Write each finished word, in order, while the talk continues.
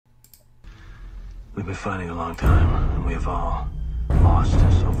We've been fighting a long time, and we have all lost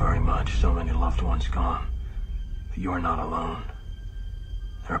so very much, so many loved ones gone. But you are not alone.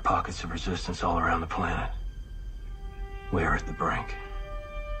 There are pockets of resistance all around the planet. We are at the brink.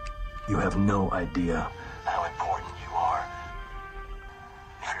 You have no idea how important you are.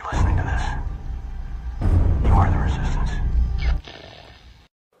 If you're listening to this, you are the resistance.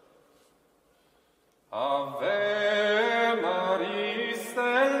 Ave Maria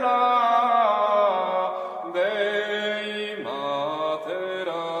Stella Dei Mater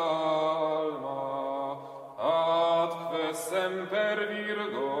Alma ad semper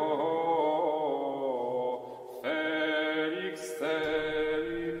Virgo Felix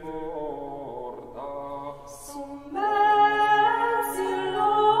Steli porta Sum mens in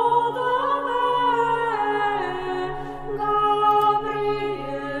lodame Gabrielis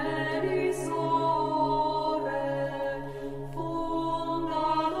ore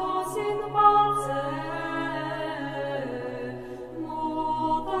fundados in pace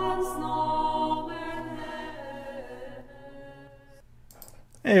mutans nomen est.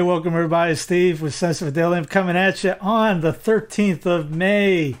 Hey, welcome everybody. Steve with Sense of Fidelity coming at you on the 13th of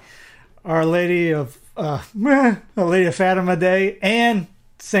May, Our Lady of Fatima Day, and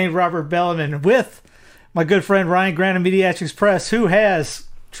St. Robert Bellarmine, with my good friend Ryan Grant of Mediatrix Press, who has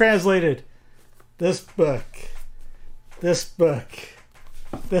translated this book.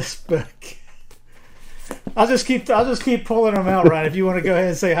 I'll just keep pulling them out, Ryan. If you want to go ahead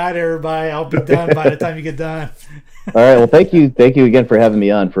and say hi to everybody, I'll be done by the time you get done. All right. Well, thank you again for having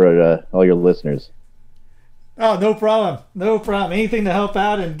me on for all your listeners. Oh, no problem. Anything to help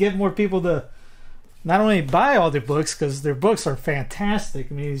out and get more people to not only buy all their books, because their books are fantastic.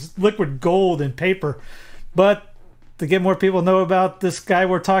 I mean, it's liquid gold in paper, but to get more people to know about this guy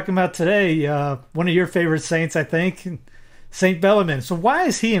we're talking about today, one of your favorite saints, I think, Saint Bellarmine. So why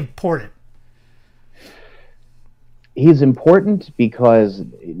is he important? He's important because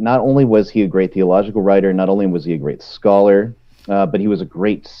not only was he a great theological writer, not only was he a great scholar, but he was a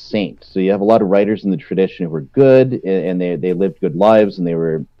great saint. So you have a lot of writers in the tradition who were good, and they lived good lives, and they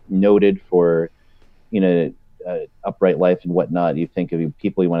were noted for, upright life and whatnot. You think of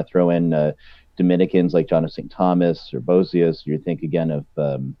people you want to throw in Dominicans like John of St. Thomas or Bozius. You think again of,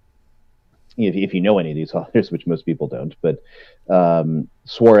 if you know any of these authors, which most people don't, but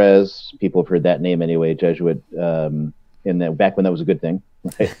Suarez, people have heard that name anyway, Jesuit, back when that was a good thing,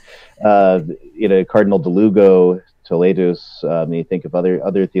 right? Cardinal de Lugo, Toledo's, you think of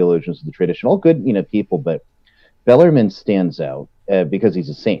other theologians of the tradition, all good, people, but Bellarmine stands out because he's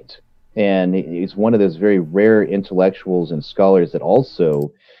a saint, and he's one of those very rare intellectuals and scholars that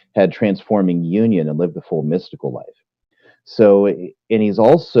also had transforming union and lived a full mystical life. So, and he's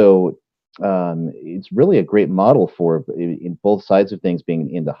also it's really a great model for, in both sides of things,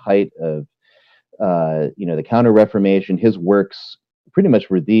 being in the height of the Counter-Reformation. His works pretty much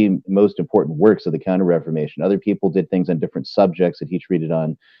were the most important works of the Counter-Reformation. Other people did things on different subjects that he treated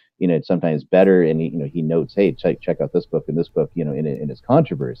on, sometimes better, and he notes, hey, check out this book and this book, in his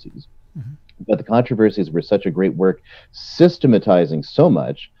controversies. Mm-hmm. But the controversies were such a great work, systematizing so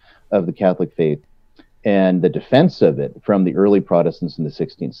much of the Catholic faith and the defense of it from the early Protestants in the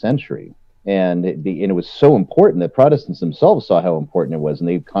 16th century. And it was so important that Protestants themselves saw how important it was, and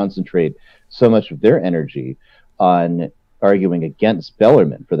they concentrate so much of their energy on arguing against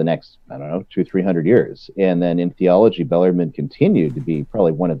Bellarmine for the next, 200-300 years. And then in theology, Bellarmine continued to be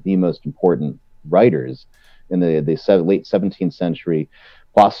probably one of the most important writers in the late 17th century.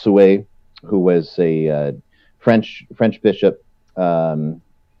 Bossuet, who was a French bishop,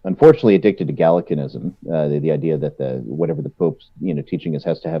 unfortunately addicted to Gallicanism, the idea that whatever the Pope's teaching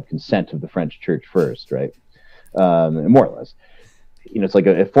has to have consent of the French Church first, right? More or less, it's like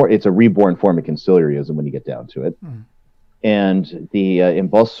it's a reborn form of conciliarism when you get down to it. Mm. And in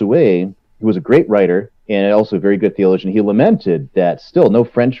Bossuet, who was a great writer and also a very good theologian, he lamented that still no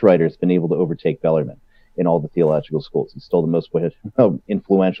French writer has been able to overtake Bellarmine in all the theological schools. He's still the most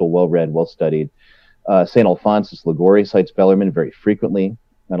influential, well-read, well-studied. St. Alphonsus Liguori cites Bellarmine very frequently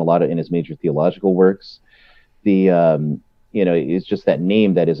and a lot in his major theological works. It's just that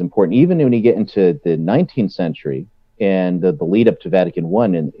name that is important. Even when you get into the 19th century and the lead up to Vatican I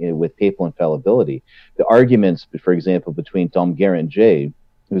and with papal infallibility, the arguments, for example, between Dom Guéranger,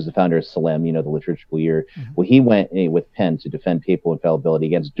 who's the founder of Salem, the liturgical year, mm-hmm. Well, he went with pen to defend papal infallibility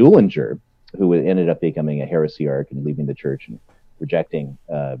against Dullinger, who ended up becoming a heresiarch and leaving the church and rejecting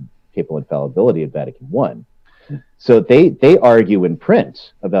papal infallibility at Vatican I. So they argue in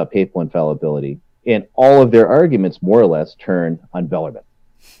print about papal infallibility, and all of their arguments more or less turn on Bellarmine.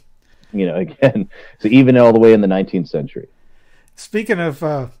 Again, so even all the way in the 19th century. Speaking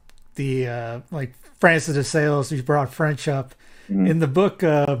of the like Francis de Sales, who brought French up Mhm. in the book.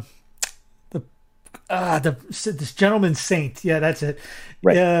 This Gentleman Saint. Yeah, that's it.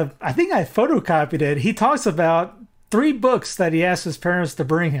 Right. I think I photocopied it. He talks about 3 books that he asked his parents to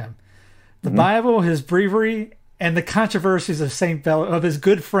bring him: the Bible, his breviary, and the controversies of of his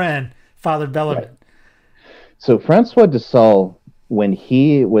good friend Father Bellarmine. Right. So Francois de Sales, when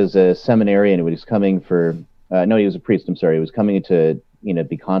he was a seminarian, when he was coming for, no, he was a priest, I'm sorry, he was coming to,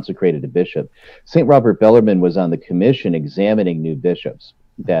 be consecrated a bishop. St. Robert Bellarmine was on the commission examining new bishops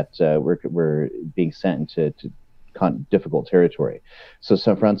that were being sent into difficult territory. So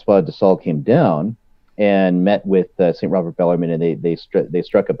St. Francois de Sales came down and met with St. Robert Bellarmine, and they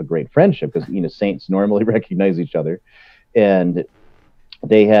struck up a great friendship because, saints normally recognize each other. And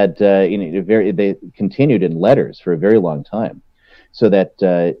they had, they continued in letters for a very long time, so that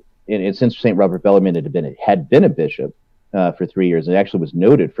since Saint Robert Bellarmine had been a bishop for 3 years, and actually was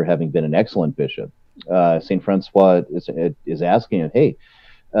noted for having been an excellent bishop. Saint Francois is asking him, "Hey,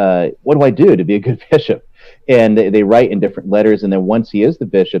 what do I do to be a good bishop?" And they write in different letters. And then once he is the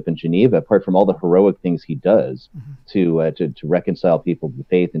bishop in Geneva, apart from all the heroic things he does to reconcile people to the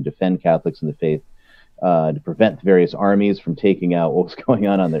faith and defend Catholics in the faith, to prevent various armies from taking out what was going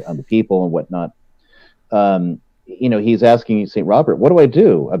on the people and whatnot. He's asking St. Robert, what do I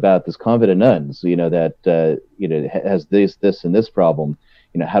do about this convent of nuns, that, has this, and this problem?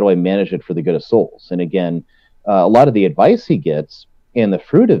 How do I manage it for the good of souls? And again, a lot of the advice he gets and the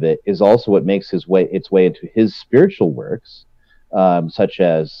fruit of it is also what makes its way into his spiritual works, such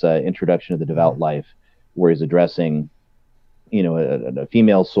as Introduction to the Devout Life, where he's addressing a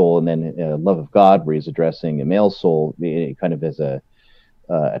female soul, and then Love of God, where he's addressing a male soul, kind of as a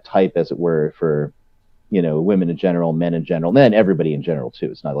type, as it were, for women in general, men in general, and then everybody in general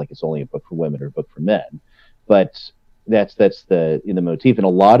too. It's not like it's only a book for women or a book for men, but that's the motif. And a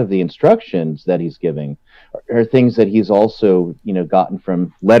lot of the instructions that he's giving are things that he's also gotten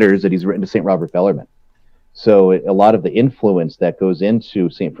from letters that he's written to St. Robert Bellarmine. So a lot of the influence that goes into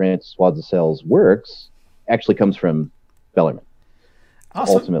St. Francois de Sales' works actually comes from Bellarmine.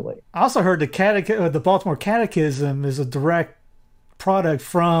 Ultimately, I also heard the Baltimore Catechism is a direct product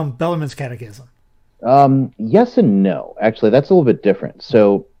from Bellarmine's Catechism. Yes and no. Actually, that's a little bit different.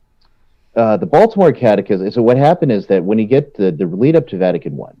 So the Baltimore Catechism, so what happened is that when you get the lead up to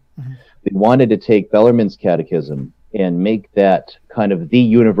Vatican I, they wanted to take Bellarmine's Catechism and make that kind of the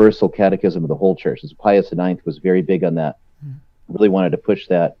universal catechism of the whole church. So Pius IX was very big on that, really wanted to push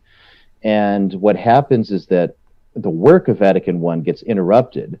that. And what happens is that the work of Vatican I gets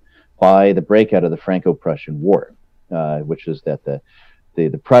interrupted by the breakout of the Franco-Prussian War, which is that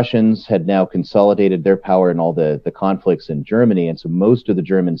the Prussians had now consolidated their power in all the conflicts in Germany, and so most of the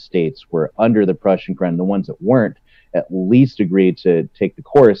German states were under the Prussian crown. The ones that weren't at least agreed to take the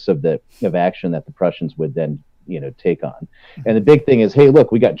course of action that the Prussians would then take on. And the big thing is, hey,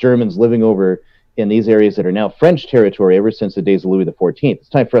 look, we got Germans living over in these areas that are now French territory ever since the days of Louis XIV. It's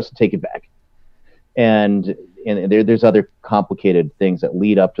time for us to take it back. And there's other complicated things that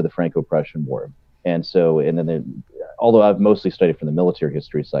lead up to the Franco-Prussian War. And so, although I've mostly studied from the military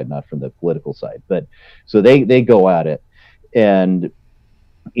history side, not from the political side, but so they go at it, and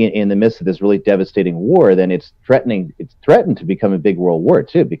in the midst of this really devastating war, then it's threatened to become a big world war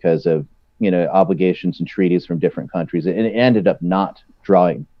too, because of obligations and treaties from different countries, and it ended up not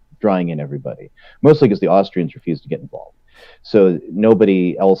drawing in everybody, mostly because the Austrians refused to get involved. So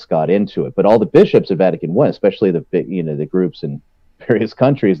nobody else got into it, but all the bishops at Vatican I, especially the groups in various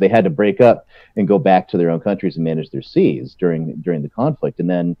countries, they had to break up and go back to their own countries and manage their seas during the conflict. And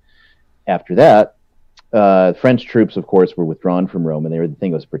then after that, French troops, of course, were withdrawn from Rome, and the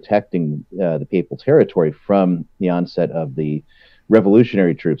thing was protecting the papal territory from the onset of the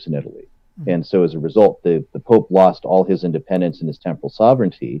revolutionary troops in Italy. And so as a result, the Pope lost all his independence and his temporal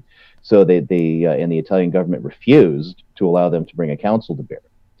sovereignty. So and the Italian government refused to allow them to bring a council to bear.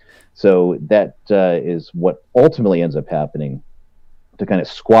 So that is what ultimately ends up happening, to kind of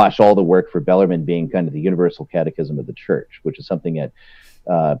squash all the work for Bellarmine being kind of the universal catechism of the church, which is something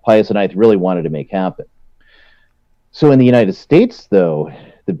that Pius IX really wanted to make happen. So in the United States, though,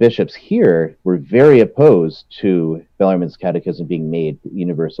 the bishops here were very opposed to Bellarmine's catechism being made the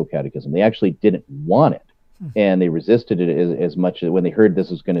universal catechism. They actually didn't want it, and they resisted it as much as when they heard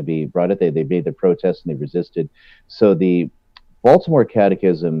this was going to be brought up. They made their protest and they resisted. So the Baltimore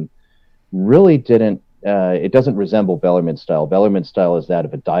Catechism really it doesn't resemble Bellarmine's style. Bellarmine's style is that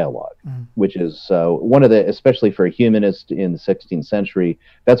of a dialogue, which is one of the, especially for a humanist in the 16th century,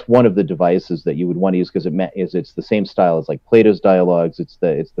 that's one of the devices that you would want to use, because it's the same style as like Plato's dialogues. It's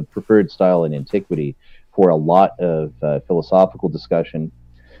the preferred style in antiquity for a lot of philosophical discussion.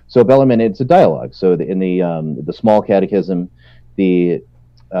 So Bellarmine, it's a dialogue. So in the small catechism, the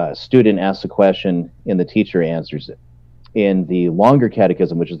student asks a question and the teacher answers it. In the longer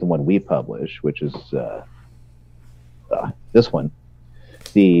catechism, which is the one we publish, which is this one,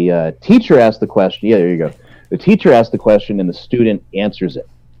 the teacher asks the question. Yeah, there you go. The teacher asks the question and the student answers it.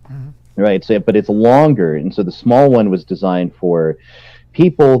 Right. So, but it's longer, and so the small one was designed for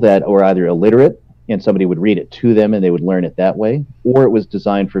people that were either illiterate and somebody would read it to them and they would learn it that way, or it was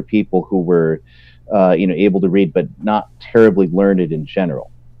designed for people who were, able to read but not terribly learned in general,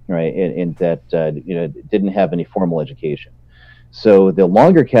 right? And that didn't have any formal education. So the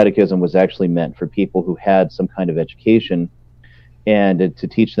longer catechism was actually meant for people who had some kind of education and to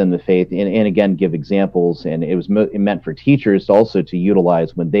teach them the faith, and again give examples. And it was meant for teachers also to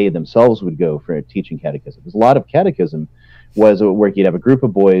utilize when they themselves would go for a teaching catechism. Because a lot of catechism was where you'd have a group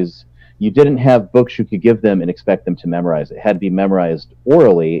of boys. You didn't have books you could give them and expect them to memorize it. It had to be memorized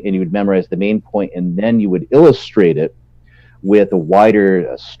orally, and you would memorize the main point, and then you would illustrate it with a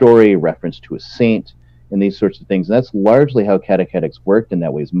wider story, reference to a saint, and these sorts of things. And that's largely how catechetics worked in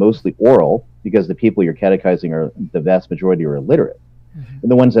that way. It's mostly oral, because the people you're catechizing are, the vast majority are illiterate.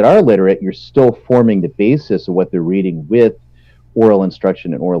 And the ones that are literate, you're still forming the basis of what they're reading with oral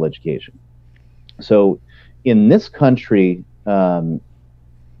instruction and oral education. So in this country,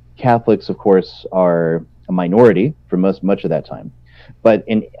 Catholics, of course, are a minority for much of that time. But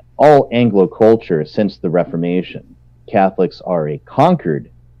in all Anglo culture since the Reformation, Catholics are a conquered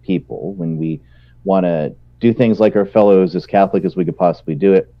people when we want to do things like our fellows as Catholic as we could possibly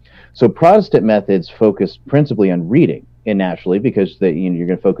do it. So Protestant methods focus principally on reading, and naturally, because you're going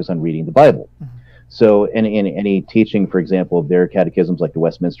to focus on reading the Bible. So in any teaching, for example, of their catechisms, like the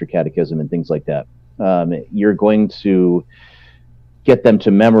Westminster Catechism and things like that, you're going to get them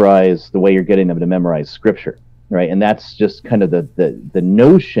to memorize the way you're getting them to memorize Scripture, right? And that's just kind of the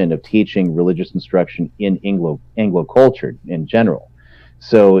notion of teaching religious instruction in Anglo culture in general.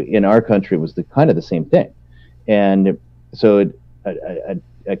 So in our country, it was kind of the same thing. And so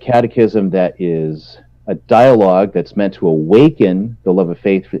a catechism that is a dialogue that's meant to awaken the love of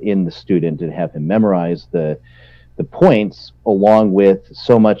faith in the student and have him memorize the points, along with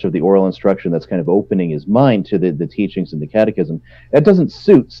so much of the oral instruction that's kind of opening his mind to the teachings in the catechism. That doesn't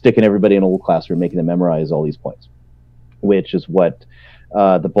suit sticking everybody in a little classroom, making them memorize all these points, which is what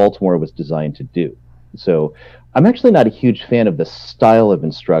the Baltimore was designed to do. So I'm actually not a huge fan of the style of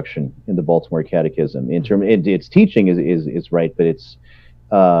instruction in the Baltimore Catechism. Its teaching is right, but it's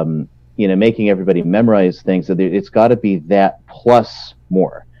making everybody memorize things. So it's got to be that plus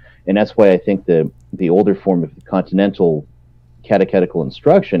more, and that's why I think the older form of the continental catechetical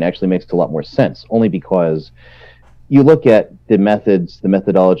instruction actually makes a lot more sense. Only because you look at the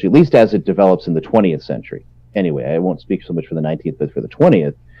methodology, at least as it develops in the 20th century. Anyway, I won't speak so much for the 19th, but for the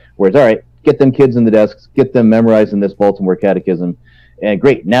 20th, where it's all right. Get them kids in the desks, get them memorizing this Baltimore Catechism, and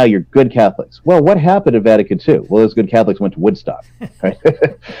great, now you're good Catholics. Well, what happened at Vatican II? Well, those good Catholics went to Woodstock. Right?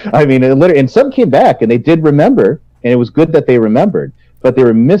 I mean, and some came back, and they did remember, and it was good that they remembered, but they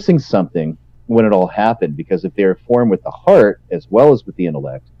were missing something when it all happened, because if they were formed with the heart as well as with the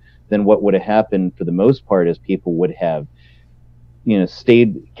intellect, then what would have happened for the most part is people would have,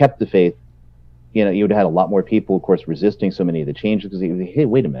 kept the faith. You would have had a lot more people, of course, resisting so many of the changes, because hey,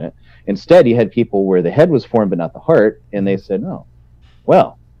 wait a minute. Instead, you had people where the head was formed but not the heart, and they said, no,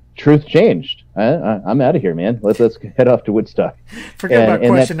 well, truth changed. I'm out of here, man. Let's head off to Woodstock. Forget about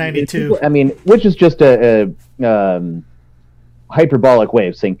question 92. Which is just a hyperbolic way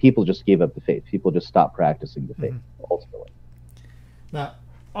of saying people just gave up the faith. People just stopped practicing the faith, ultimately. Now,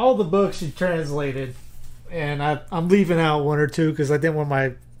 all the books you translated, and I'm leaving out one or two because I didn't want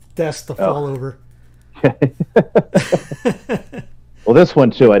my desk to fall over. Well, this one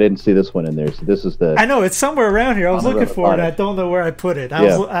too, I didn't see this one in there. So this is I know it's somewhere around here. I was looking for it, and I don't know where I put it.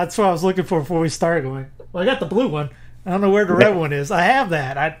 That's what I was looking for before we started going. Well, I got the blue one. I don't know where the red one is. I have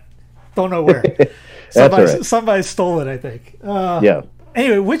that. I don't know where. Somebody stole it, I think. Yeah.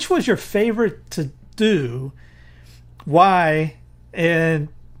 Anyway, which was your favorite to do? Why? And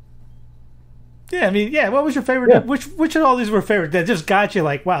what was your favorite? Yeah. Which of all these were favorite that just got you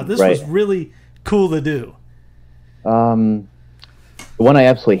like, wow, this was really cool to do? The one I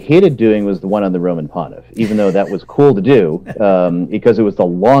absolutely hated doing was the one on the Roman Pontiff, even though that was cool to do, because it was the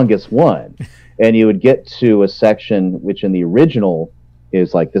longest one, and you would get to a section which in the original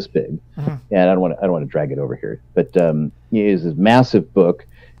is like this big, and I don't want to drag it over here, but it is this massive book,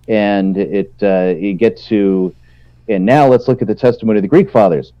 and you get to, and now let's look at the testimony of the Greek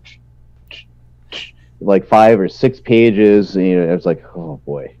fathers. Like 5 or 6 pages, and, it's like, oh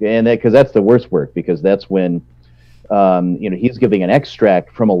boy, and because that's the worst work, because that's when he's giving an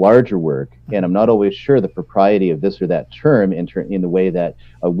extract from a larger work, and I'm not always sure the propriety of this or that term in the way that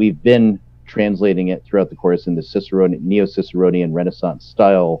we've been translating it throughout the course in the Neo-Ciceronian Renaissance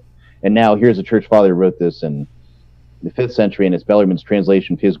style. And now here's a church father who wrote this in the 5th century, and it's Bellarmine's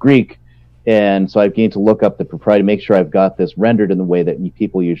translation of his Greek. And so I've gained to look up the propriety, make sure I've got this rendered in the way that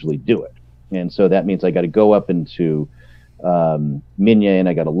people usually do it. And so that means I got to go up into Minye, and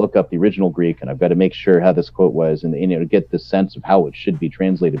I got to look up the original Greek, and I've got to make sure how this quote was, and to get the sense of how it should be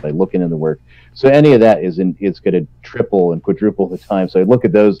translated by looking in the work. So any of that it's going to triple and quadruple the time. So I look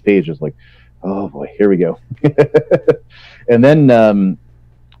at those pages like, oh boy, here we go. And then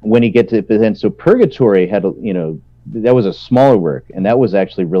when you get to then, so Purgatory had that was a smaller work, and that was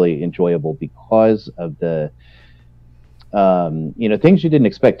actually really enjoyable because of the things you didn't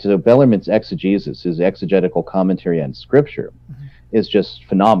expect. So Bellarmine's exegesis, his exegetical commentary on Scripture, is just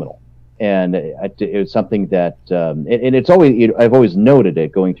phenomenal, and it was something that, and it's always I've always noted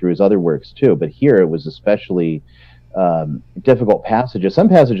it going through his other works too, but here it was especially difficult passages. Some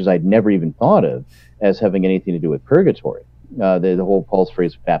passages I'd never even thought of as having anything to do with purgatory. The whole Paul's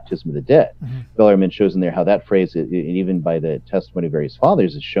phrase baptism of the dead. Bellarmine shows in there how that phrase, even by the testimony of various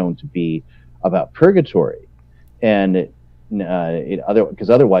fathers, is shown to be about purgatory, and because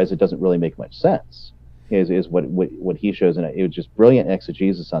otherwise it doesn't really make much sense. Is what he shows, and it was just brilliant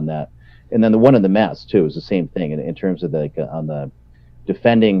exegesis on that. And then the one in the Mass too is the same thing in terms of on the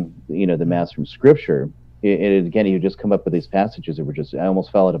defending the Mass from Scripture. Again, he would just come up with these passages that were just, I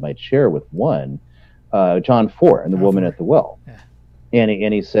almost fell out of my chair with one. John 4 and the woman at the well,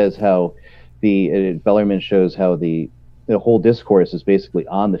 and he says how Bellarmine shows how the whole discourse is basically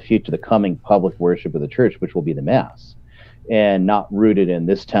on the coming public worship of the church, which will be the Mass, and not rooted in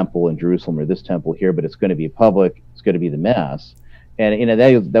this temple in Jerusalem or this temple here, but it's going to be public. It's going to be the Mass, and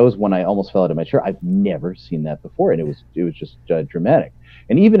that was when I almost fell out of my chair. I've never seen that before, and it was just dramatic.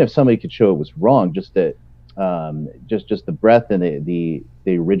 And even if somebody could show it was wrong, just that just the breadth and the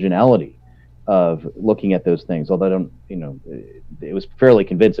originality of looking at those things, although I don't, it was fairly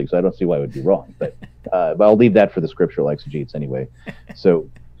convincing, so I don't see why it would be wrong. But I'll leave that for the scriptural exegetes anyway. So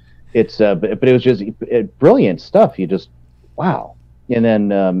it's, but it was just brilliant stuff. You just, wow. And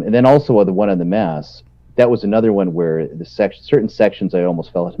then also the one on the Mass, that was another one where certain sections I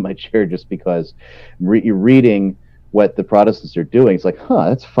almost fell out of my chair just because you're reading what the Protestants are doing. It's like,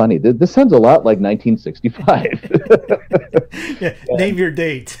 that's funny. This sounds a lot like 1965. Name your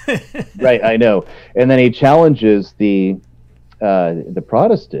date. Right, I know. And then he challenges the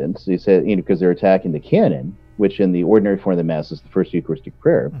Protestants. He said, because they're attacking the canon, which in the ordinary form of the Mass is the first Eucharistic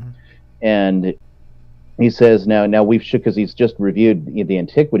prayer. And he says, now we've because he's just reviewed the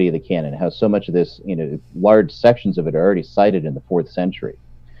antiquity of the canon, how so much of this, large sections of it are already cited in the 4th century.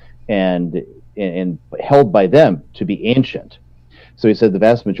 And held by them to be ancient. So he said the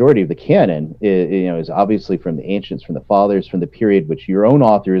vast majority of the canon is obviously from the ancients, from the fathers, from the period which your own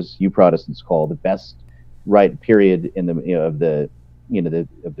authors, you Protestants, call the best period in the of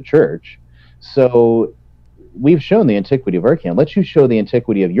the church. So we've shown the antiquity of our canon. Let you show the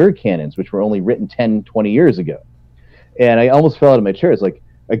antiquity of your canons, which were only written 10, 20 years ago. And I almost fell out of my chair. It's like,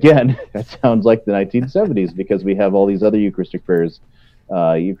 again, that sounds like the 1970s because we have all these other Eucharistic prayers.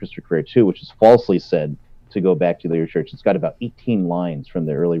 Eucharistic Prayer 2, which is falsely said to go back to the church. It's got about 18 lines from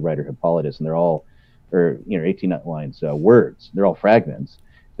the early writer Hippolytus, and they're all, 18 lines, words. They're all fragments.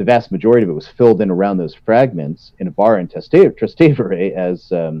 The vast majority of it was filled in around those fragments in a bar in Trastevere,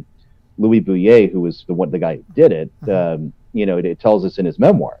 as Louis Bouillet, who was the guy who did it, it tells us in his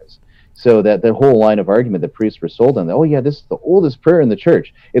memoirs. So that the whole line of argument that priests were sold on, this is the oldest prayer in the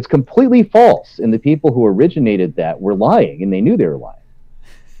church. It's completely false, and the people who originated that were lying, and they knew they were lying.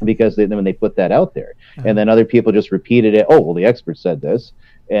 Because when they put that out there, and then other people just repeated it. The expert said this,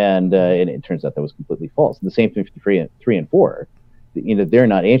 and it turns out that was completely false. And the same thing for 3 and 4. They're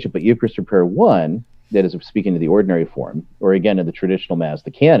not ancient, but Eucharistic Prayer 1, that is speaking to the ordinary form, or again in the traditional Mass,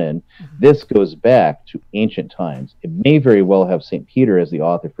 the canon. This goes back to ancient times. It may very well have St. Peter as the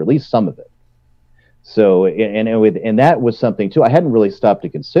author for at least some of it. So, and that was something too I hadn't really stopped to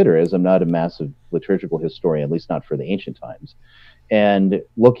consider, as I'm not a massive liturgical historian, at least not for the ancient times. And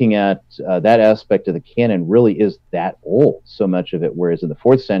looking at that aspect of the canon really is that old, so much of it, whereas in the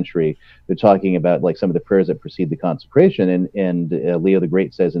 4th century, they're talking about like some of the prayers that precede the consecration, and Leo the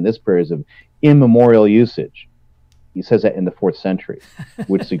Great says in this prayer is of immemorial usage. He says that in the 4th century,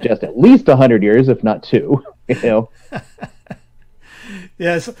 which suggests at least 100 years, if not 2,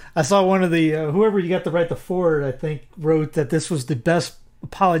 Yes, I saw one of the, whoever you got to write the forward, I think, wrote that this was the best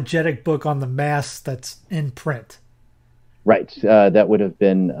apologetic book on the Mass that's in print. Right. That would have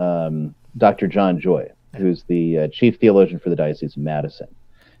been Dr. John Joy. who's the chief theologian for the Diocese of Madison.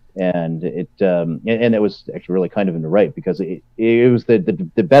 And it was actually really kind of him to write, because it was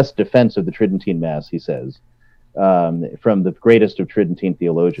the best defense of the Tridentine Mass, he says, from the greatest of Tridentine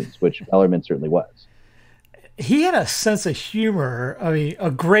theologians, which Bellarmine certainly was. He had a sense of humor. I mean,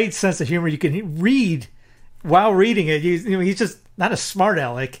 a great sense of humor. You can read while reading it. He's just not a smart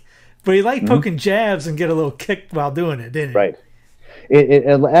aleck, but he liked poking jabs and get a little kick while doing it, didn't he? Right. It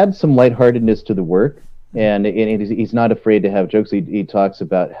adds some lightheartedness to the work. And he's not afraid to have jokes. He talks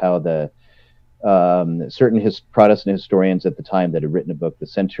about how the certain Protestant historians at the time that had written a book, the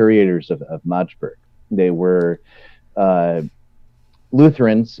Centuriators of Magdeburg, they were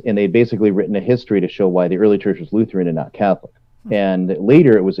Lutherans, and they'd basically written a history to show why the early church was Lutheran and not Catholic. And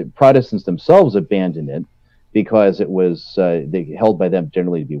later, it was Protestants themselves abandoned it because it was they held by them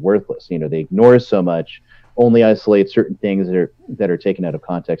generally to be worthless. They ignore so much, only isolate certain things that are taken out of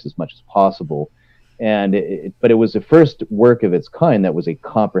context as much as possible. But it was the first work of its kind that was a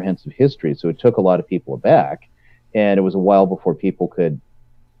comprehensive history, so it took a lot of people aback, and it was a while before people could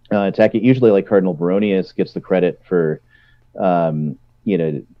attack it. Usually, like Cardinal Baronius gets the credit for,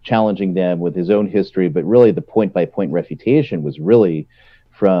 challenging them with his own history, but really the point-by-point refutation was really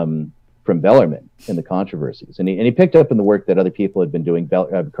from Bellarmine in the controversies, and he picked up in the work that other people had been doing.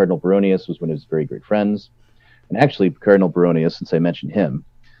 Cardinal Baronius was one of his very great friends, and actually Cardinal Baronius, since I mentioned him.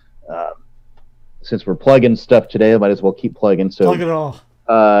 Since we're plugging stuff today, I might as well keep plugging. So plug it all.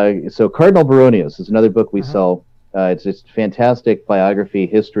 So Cardinal Baronius is another book we sell. It's just fantastic biography,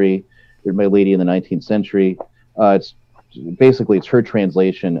 history of My Lady in the 19th century. It's her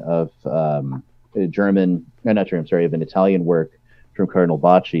translation of of an Italian work from Cardinal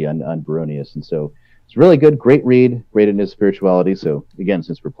Bacci on Baronius. And so it's really good, great read, great in his spirituality. So again,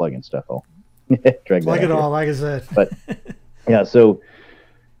 since we're plugging stuff, I'll drag plug that it all, here. like I said. But yeah, so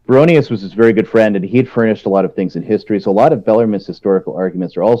Baronius was his very good friend, and he had furnished a lot of things in history. So a lot of Bellarmine's historical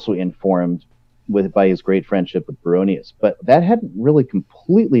arguments are also informed by his great friendship with Baronius. But that hadn't really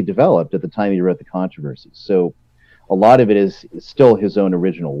completely developed at the time he wrote the controversies. So a lot of it is still his own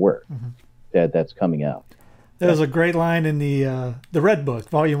original work that's coming out. There's a great line in the Red Book,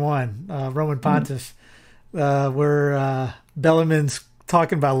 Volume 1, Roman Pontiffs, where Bellarmine's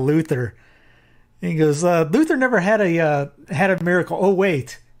talking about Luther. And he goes, Luther never had a miracle. Oh,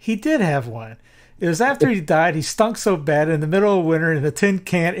 wait. He did have one. It was after he died. He stunk so bad in the middle of winter in a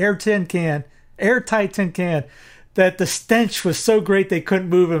airtight tin can, that the stench was so great they couldn't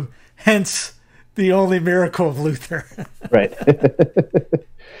move him. Hence, the only miracle of Luther. Right.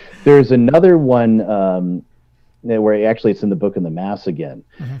 There's another one where it's in the Book of the Mass again,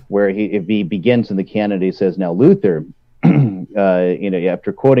 where he begins in the canon. He says, "Now Luther,"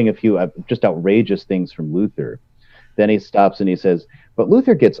 after quoting a few just outrageous things from Luther, then he stops and he says, "But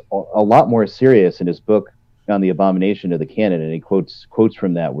Luther gets a lot more serious in his book on the abomination of the canon," and he quotes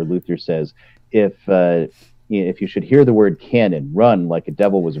from that, where Luther says, "If you should hear the word canon, run like a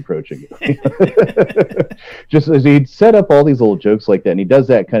devil was approaching you." Just as he'd set up all these little jokes like that, and he does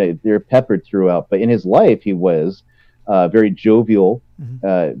that they're peppered throughout. But in his life, he was a very jovial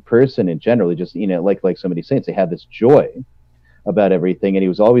person in general. Just like so many saints, they had this joy about everything, and he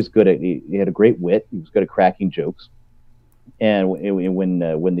was always good at. He had a great wit. He was good at cracking jokes, and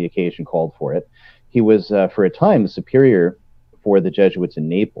when the occasion called for it, he was for a time the superior for the Jesuits in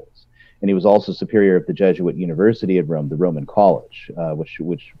Naples, and he was also superior of the Jesuit University of Rome, the Roman College, which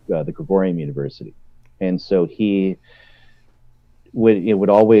the Gregorian University, and so he would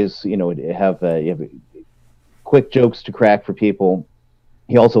always have quick jokes to crack for people.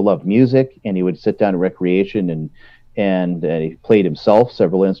 He also loved music, and he would sit down at recreation and he played himself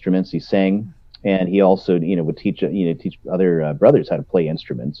several instruments. He sang, and he also would teach other brothers how to play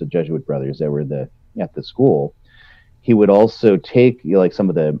instruments, the Jesuit brothers that were at the school. He would also take some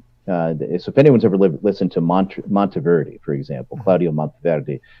of the so if anyone's ever listened to Monteverdi, for example, Claudio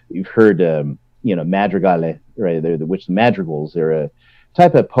Monteverdi, you've heard madrigale, right? Which madrigals, they're a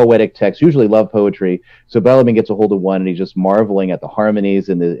type of poetic text, usually love poetry. So Bellarmine gets a hold of one, and he's just marveling at the harmonies,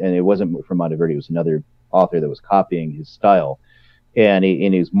 and it wasn't from Monteverdi, it was another author that was copying his style, and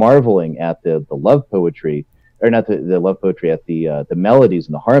he's marveling at the love poetry, or not the love poetry, at the melodies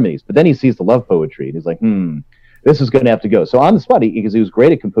and the harmonies. But then he sees the love poetry, and he's like, this is going to have to go. So on the spot, because he was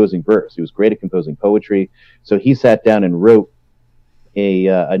great at composing verse, he was great at composing poetry, so he sat down and wrote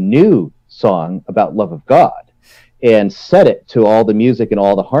a new song about love of God, and set it to all the music and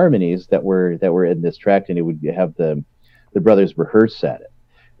all the harmonies that were in this tract, and he would have the brothers rehearse at it.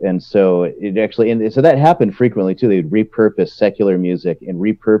 And so so that happened frequently too. They would repurpose secular music and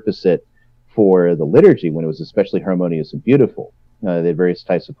repurpose it for the liturgy when it was especially harmonious and beautiful. They had various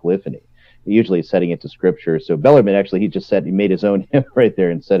types of polyphony. usually setting it to scripture. So Bellarmine actually, he made his own hymn right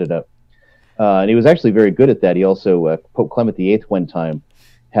there and set it up. And he was actually very good at that. He also, Pope Clement VIII one time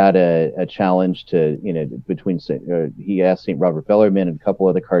had a challenge to, he asked St. Robert Bellarmine and a couple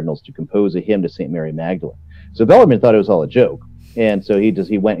other cardinals to compose a hymn to St. Mary Magdalene. So Bellarmine thought it was all a joke. And so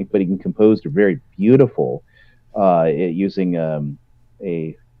he went, but he composed a very beautiful, using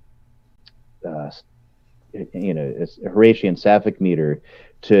a Horatian Sapphic meter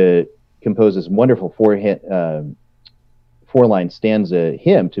to compose this wonderful four-line stanza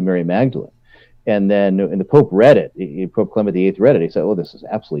hymn to Mary Magdalene. And then the Pope read it. Pope Clement VIII read it. He said, "Oh, this is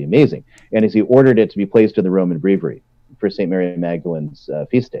absolutely amazing." And as he ordered it to be placed in the Roman breviary for St. Mary Magdalene's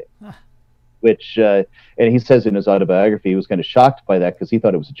feast day. Which, and he says in his autobiography, he was kind of shocked by that because he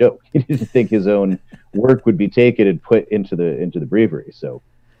thought it was a joke. He didn't think his own work would be taken and put into the breviary. So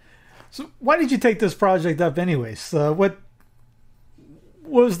why did you take this project up anyways? What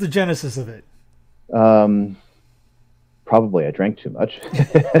was the genesis of it? Probably I drank too much.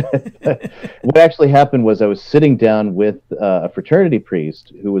 What actually happened was I was sitting down with a fraternity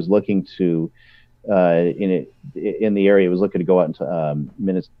priest who was looking to, in the area, was looking to go out and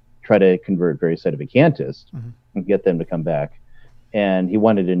try to convert various sedevacantists and get them to come back. And he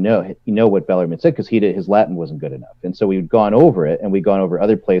wanted to know what Bellarmine said because his Latin wasn't good enough. And so we'd gone over it, and we'd gone over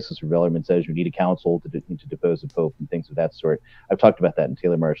other places where Bellarmine says you need a council to depose the Pope and things of that sort. I've talked about that in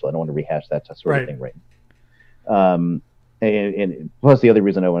Taylor Marshall. I don't want to rehash that sort of thing right now. And plus the other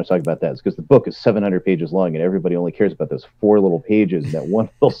reason I want to talk about that is because the book is 700 pages long and everybody only cares about those 4 little pages in that one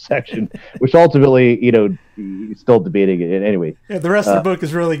little section, which ultimately, still debating it. And anyway. Yeah, the rest of the book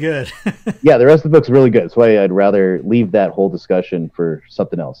is really good. Yeah, the rest of the book's really good. That's why I'd rather leave that whole discussion for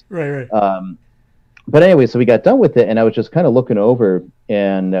something else. Right. But anyway, so we got done with it and I was just kind of looking over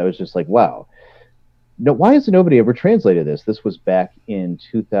and I was just like, wow. No, why has nobody ever translated this? This was back in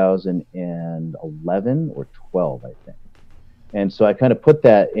 2011 or 12, I think. And so I kind of put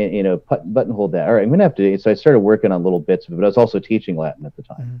that in, buttonholed that. All right, I'm going to have to. So I started working on little bits of it, but I was also teaching Latin at the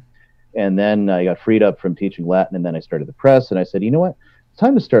time. And then I got freed up from teaching Latin, and then I started the press. And I said, you know what? It's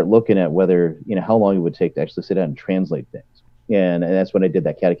time to start looking at whether, how long it would take to actually sit down and translate things. And that's when I did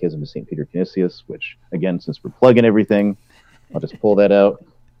that Catechism of St. Peter Canisius, which, again, since we're plugging everything, I'll just pull that out.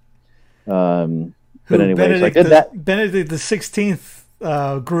 But anyway, Benedict, so I did that. Benedict the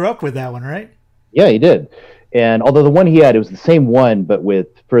 16th grew up with that one, right? Yeah, he did. And although the one he had, it was the same one, but with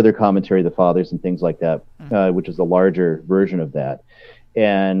further commentary of the fathers and things like that, which is a larger version of that.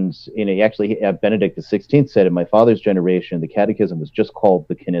 And Benedict the 16th said, in my father's generation, the Catechism was just called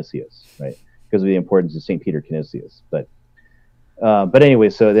the Canisius, right, because of the importance of St. Peter Canisius. But anyway,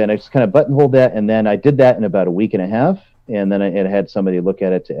 so then I just kind of buttonholed that, and then I did that in about a week and a half, and then I had somebody look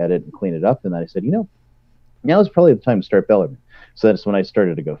at it to edit and clean it up, and then I said, now is probably the time to start Bellarmine. So that's when I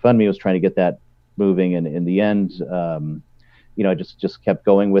started a GoFundMe. I was trying to get that moving, and in the end, I just kept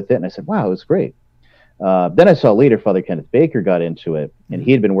going with it, and I said, wow, it was great. Then I saw later Father Kenneth Baker got into it, and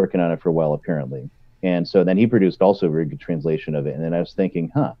he had been working on it for a while, apparently. And so then he produced also a very good translation of it, and then I was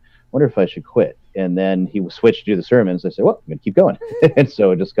thinking, wonder if I should quit. And then he switched to do the sermons. I said, well, I'm going to keep going. And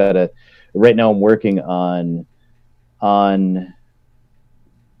so I just right now I'm working on I'm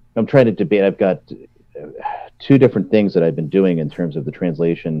trying to debate. I've got 2 different things that I've been doing in terms of the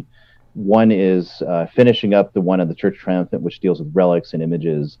translation. One is finishing up the one on the Church Triumphant, which deals with relics and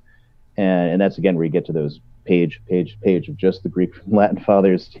images, and that's again where you get to those page of just the Greek and Latin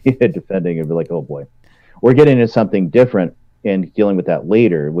fathers defending and be like, oh boy, we're getting into something different and dealing with that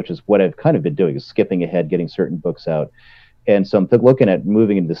later, which is what I've kind of been doing, is skipping ahead, getting certain books out, and so I'm looking at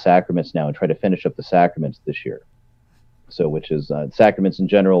moving into the sacraments now and try to finish up the sacraments this year. So, which is sacraments in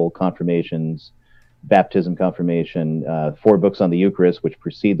general, confirmations, baptism, confirmation, 4 books on the Eucharist, which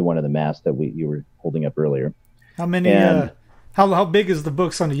precede the one of the Mass that you were holding up earlier. How many? How big is the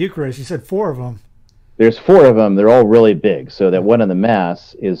books on the Eucharist? You said 4 of them. There's 4 of them. They're all really big. So that one on the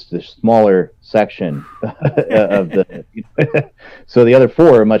Mass is the smaller section of the. So the other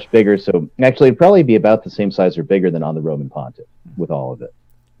 4 are much bigger. So actually, it'd probably be about the same size or bigger than on the Roman Pontiff with all of it.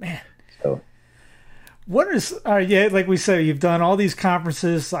 Man. So. What is? Like we said, you've done all these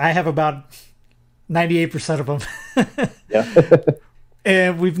conferences. I have about 98% of them. Yeah.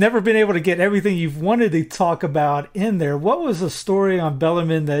 And we've never been able to get everything you've wanted to talk about in there. What was a story on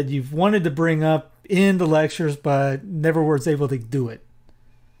Bellarmine that you've wanted to bring up in the lectures, but never was able to do it?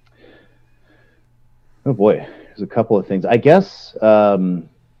 Oh boy, there's a couple of things. I guess,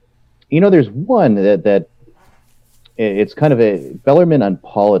 there's one that it's kind of a Bellarmine on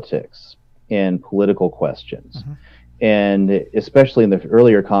politics and political questions. And especially in the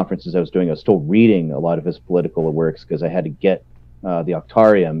earlier conferences I was doing, I was still reading a lot of his political works because I had to get the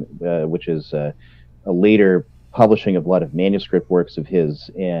Octarium, which is a later publishing of a lot of manuscript works of his,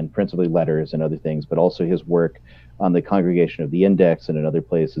 and principally letters and other things, but also his work on the Congregation of the Index and in other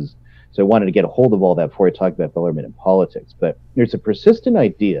places. So I wanted to get a hold of all that before I talk about Bellarmine and politics. But there's a persistent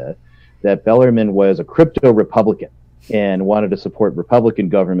idea that Bellarmine was a crypto-Republican and wanted to support Republican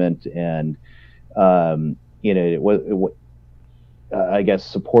government, and I guess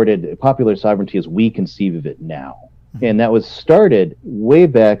supported popular sovereignty as we conceive of it now. And that was started way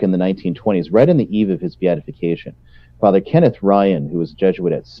back in the 1920s, right on the eve of his beatification. Father Kenneth Ryan, who was a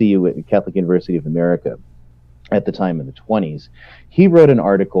Jesuit at CU at Catholic University of America at the time in the 20s, he wrote an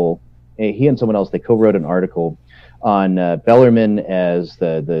article, he and someone else, they co-wrote an article on Bellarmine as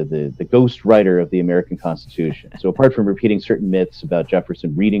the ghost writer of the American Constitution. So apart from repeating certain myths about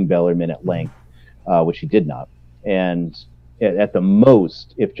Jefferson reading Bellarmine at length, which he did not, and at the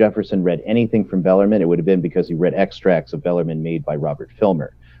most, if Jefferson read anything from Bellarmine, it would have been because he read extracts of Bellarmine made by Robert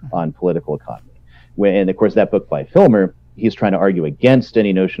Filmer on political economy. And of course, that book by Filmer, he's trying to argue against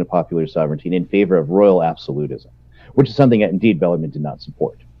any notion of popular sovereignty and in favor of royal absolutism, which is something that indeed Bellarmine did not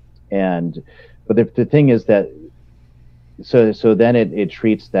support. But the thing is that, so then it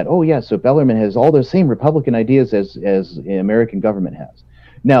treats that, oh yeah, so Bellarmine has all those same Republican ideas as American government has.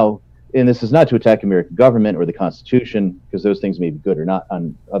 Now, and this is not to attack American government or the Constitution, because those things may be good or not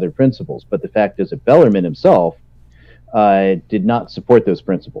on other principles, but the fact is that Bellarmine himself did not support those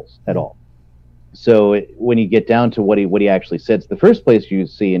principles at all. So when you get down to what he actually says, the first place you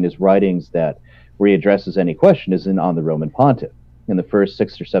see in his writings that where he addresses any question is on the Roman Pontiff. In the first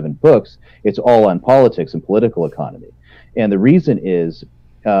 6 or 7 books, it's all on politics and political economy. And the reason is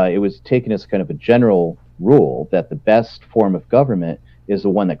it was taken as kind of a general rule that the best form of government is the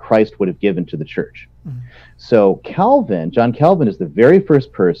one that Christ would have given to the church. Mm-hmm. So John Calvin is the very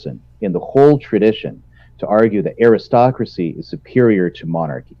first person in the whole tradition to argue that aristocracy is superior to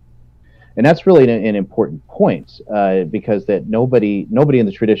monarchy. And that's really an important point, because that nobody in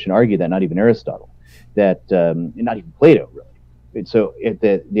the tradition argued that, not even Aristotle, that not even Plato, really. And so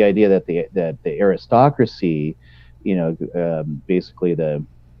the idea that the aristocracy, basically the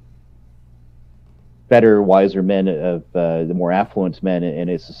better, wiser men of the more affluent men in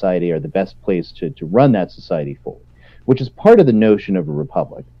a society are the best place to run that society fully, which is part of the notion of a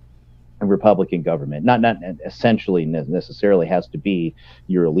republic, a republican government. Not essentially necessarily has to be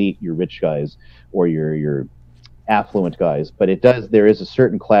your elite, your rich guys, or your affluent guys, but there is a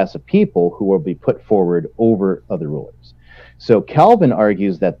certain class of people who will be put forward over other rulers. So Calvin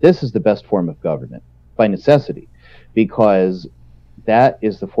argues that this is the best form of government by necessity, because that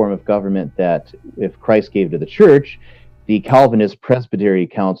is the form of government that, if Christ gave to the church, the Calvinist Presbytery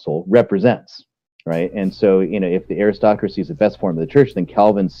Council represents, right? And so, if the aristocracy is the best form of the church, then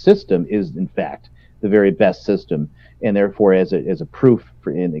Calvin's system is, in fact, the very best system, and therefore, as a proof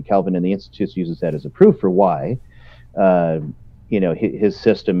Calvin and the Institutes uses that as a proof for why, his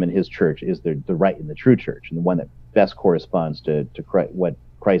system and his church is the right and the true church, and the one that best corresponds to Christ, what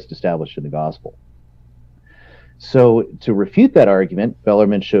Christ established in the gospel. So to refute that argument,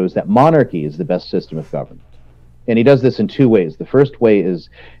 Bellarmine shows that monarchy is the best system of government. And he does this in 2 ways. The first way is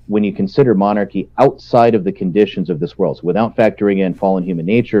when you consider monarchy outside of the conditions of this world, so without factoring in fallen human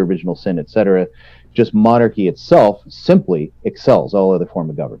nature, original sin, etc., just monarchy itself simply excels all other form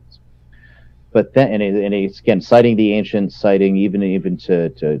of governments. But then, and he's again citing the ancients, citing even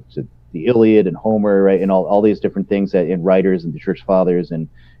to the Iliad and Homer, right, and all these different things that in writers and the church fathers, and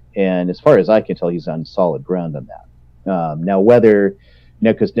as far as I can tell, he's on solid ground on that.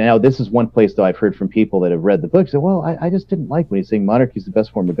 Because now this is one place though I've heard from people that have read the book say, well, I just didn't like when he's saying monarchy is the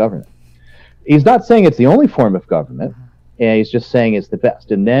best form of government. He's not saying it's the only form of government, and he's just saying it's the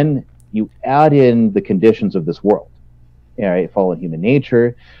best. And then you add in the conditions of this world, right? Fallen human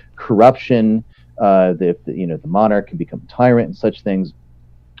nature, corruption, the monarch can become a tyrant and such things.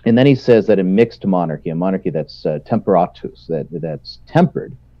 And then he says that a mixed monarchy, a monarchy that's temperatus, that's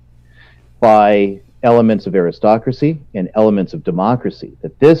tempered by elements of aristocracy and elements of democracy,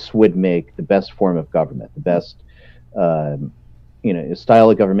 that this would make the best form of government, the best style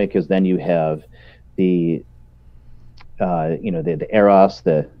of government, because then you have the eros,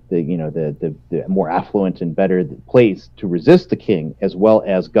 the more affluent and better place to resist the king, as well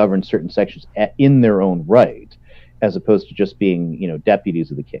as govern certain sections in their own right, as opposed to just being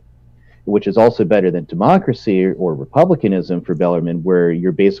deputies of the king, which is also better than democracy or republicanism for Bellarmine, where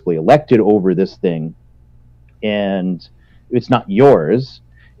you're basically elected over this thing and it's not yours,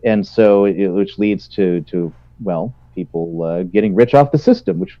 and so which leads to people getting rich off the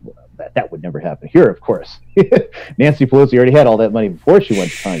system, which that would never happen here, of course. Nancy Pelosi already had all that money before she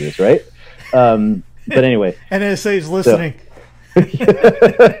went to Congress, right? But anyway, NSA's listening.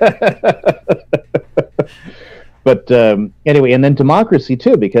 But anyway, and then democracy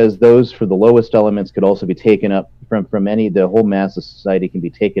too, because those for the lowest elements could also be taken up from any. The whole mass of society can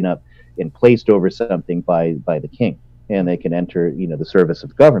be taken up and placed over something by the king, and they can enter, the service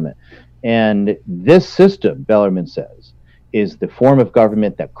of government. And this system, Bellarmine says, is the form of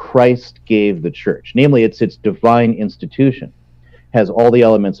government that Christ gave the church. Namely, it's its divine institution, has all the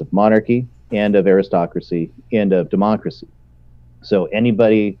elements of monarchy and of aristocracy and of democracy. So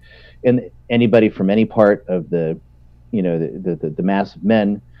anybody from any part of the mass of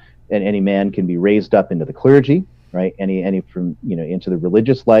men, and any man can be raised up into the clergy, right? Any from into the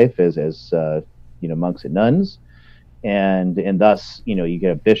religious life as monks and nuns, and thus you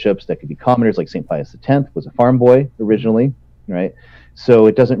get bishops that could be commoners, like St. Pius X was a farm boy originally, right? So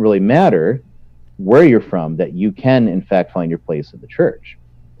it doesn't really matter where you're from, that you can in fact find your place in the church.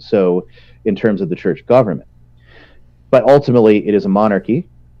 So in terms of the church government, but ultimately it is a monarchy,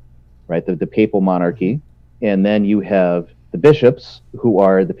 right? The papal monarchy, and then you have the bishops, who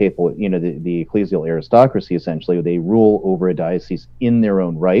are the papal, the ecclesial aristocracy. Essentially, they rule over a diocese in their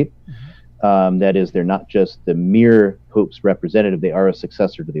own right. That is, they're not just the mere Pope's representative; they are a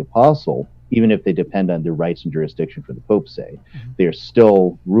successor to the apostle, even if they depend on their rights and jurisdiction for the Pope. Say, they are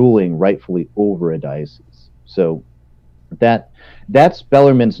still ruling rightfully over a diocese. So that's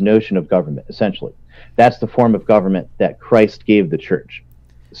Bellarmine's notion of government. Essentially, that's the form of government that Christ gave the church.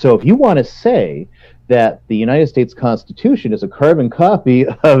 So if you want to say that the United States Constitution is a carbon copy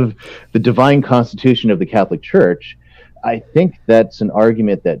of the divine constitution of the Catholic Church, I think that's an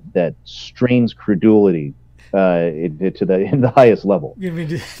argument that strains credulity in the highest level. You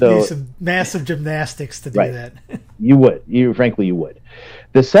mean So- do some massive gymnastics to do Right. that? You would. Frankly, you would.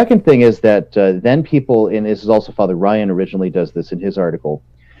 The second thing is that then people, and this is also Father Ryan originally does this in his article,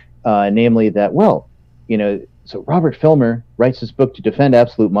 namely that, so Robert Filmer writes this book to defend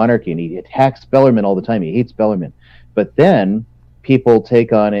absolute monarchy, and he attacks Bellarmine all the time. He hates Bellarmine. But then people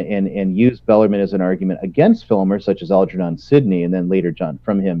take on it and use Bellarmine as an argument against Filmer, such as Algernon Sidney, and then later John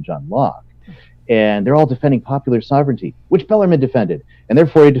Locke. And they're all defending popular sovereignty, which Bellarmine defended. And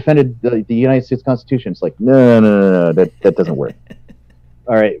therefore he defended the United States Constitution. It's like, no, that doesn't work.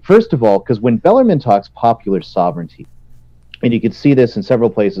 All right, first of all, because when Bellarmine talks popular sovereignty, and you can see this in several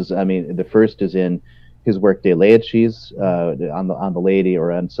places. I mean, the first is in his work De Laïcis, on the laity,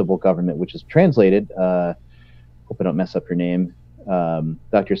 or on civil government, which is translated, hope I don't mess up her name,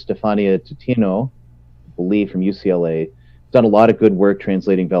 Dr. Stefania Tutino, I believe, from UCLA, done a lot of good work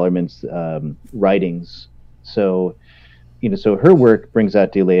translating Bellarmine's writings. So, so her work brings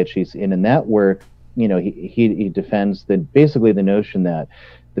out De Laïcis, and in that work, he defends basically the notion that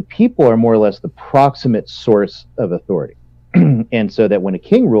the people are more or less the proximate source of authority. And so that when a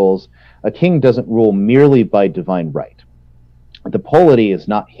king rules, a king doesn't rule merely by divine right. The polity is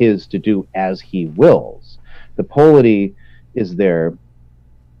not his to do as he wills. The polity is there.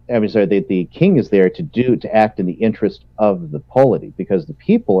 The king is there to act in the interest of the polity, because the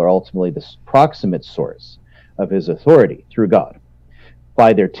people are ultimately the proximate source of his authority through God,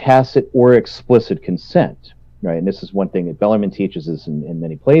 by their tacit or explicit consent. Right, and this is one thing that Bellarmine teaches us in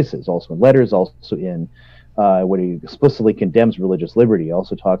many places, also in letters, also in where he explicitly condemns religious liberty. He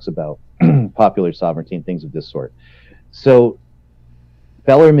also talks about popular sovereignty and things of this sort. So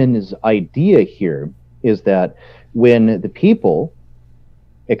Bellarmine's idea here is that when the people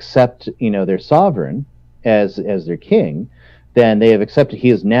accept, their sovereign as their king, then they have accepted he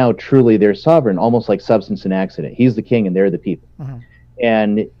is now truly their sovereign, almost like substance and accident. He's the king and they're the people.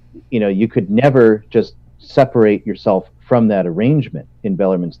 And you could never just separate yourself from that arrangement in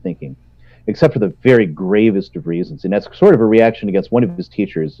Bellarmine's thinking, except for the very gravest of reasons. And that's sort of a reaction against one of his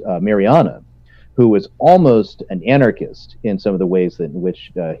teachers, Mariana, who was almost an anarchist in some of the ways in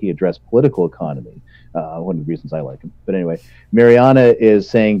which he addressed political economy. One of the reasons I like him. But anyway, Mariana is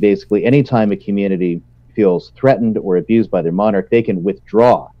saying basically anytime a community feels threatened or abused by their monarch, they can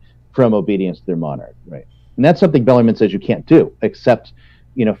withdraw from obedience to their monarch. Right. And that's something Bellarmine says you can't do, except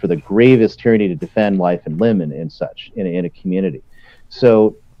for the gravest tyranny to defend life and limb and such in a community.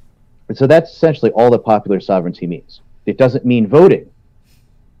 So that's essentially all that popular sovereignty means. It doesn't mean voting.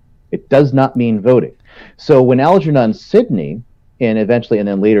 It does not mean voting. So when Algernon Sidney and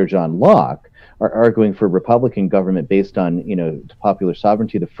then later John Locke are arguing for Republican government based on popular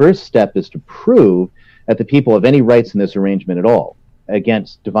sovereignty, the first step is to prove that the people have any rights in this arrangement at all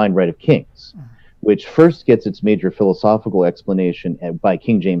against divine right of kings, which first gets its major philosophical explanation by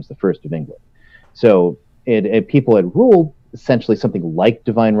King James I of England. So people had ruled essentially something like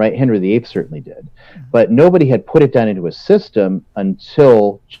divine right. Henry VIII certainly did, but nobody had put it down into a system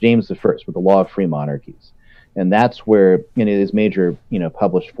until James I with the law of free monarchies. And that's where, in his major,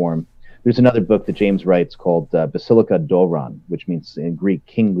 published form, there's another book that James writes called Basilica Doron, which means in Greek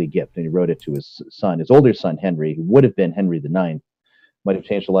kingly gift, and he wrote it to his son, his older son Henry, who would have been Henry IX. Might have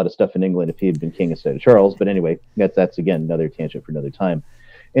changed a lot of stuff in England if he had been king instead of Charles, but anyway, that's again another tangent for another time.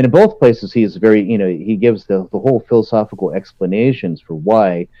 And in both places, he is very, he gives the whole philosophical explanations for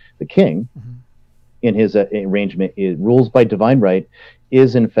why the king, in his arrangement, rules by divine right,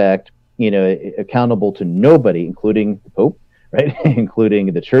 is in fact, accountable to nobody, including the Pope, right,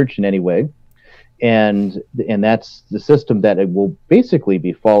 including the church in any way. And that's the system that it will basically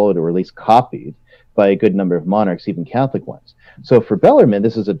be followed or at least copied by a good number of monarchs, even Catholic ones. So for Bellarmine,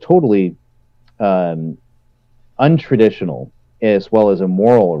 this is a totally untraditional as well as a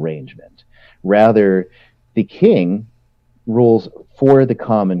moral arrangement. Rather, the king rules for the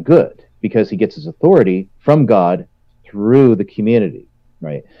common good because he gets his authority from God through the community,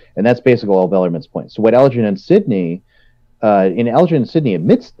 right? And that's basically all Bellarmine's point. So what Algernon Sidney, Algernon Sidney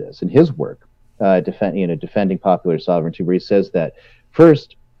admits this in his work, defending popular sovereignty, where he says that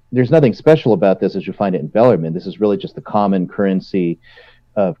first, there's nothing special about this as you find it in Bellarmine. This is really just the common currency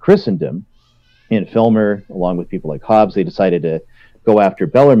of Christendom. In Filmer, along with people like Hobbes, they decided to go after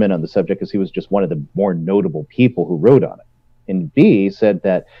Bellarmine on the subject because he was just one of the more notable people who wrote on it. And B said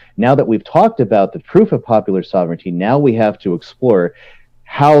that now that we've talked about the proof of popular sovereignty, now we have to explore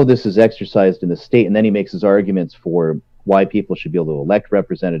how this is exercised in the state. And then he makes his arguments for why people should be able to elect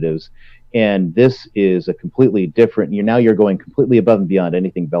representatives. And this is a completely different, you're going completely above and beyond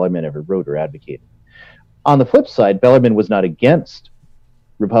anything Bellarmine ever wrote or advocated. On the flip side, Bellarmine was not against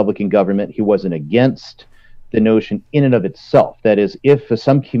Republican government. He wasn't against the notion in and of itself. That is, if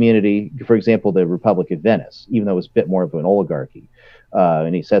some community, for example, the Republic of Venice, even though it was a bit more of an oligarchy,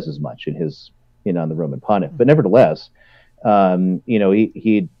 and he says as much in his, on the Roman Pontiff, but nevertheless,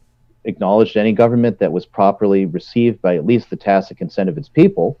 he acknowledged any government that was properly received by at least the tacit consent of its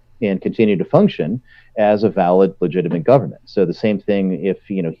people and continued to function as a valid, legitimate government. So the same thing if,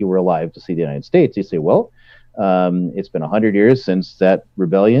 he were alive to see the United States, he'd say, well, it's been 100 years since that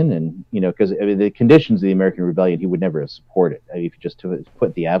rebellion, and because the conditions of the American Rebellion he would never have supported. If you just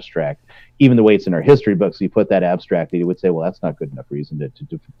put the abstract, even the way it's in our history books, you put that abstract, he would say, well, that's not good enough reason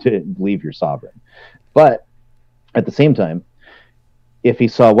to leave your sovereign. But at the same time, if he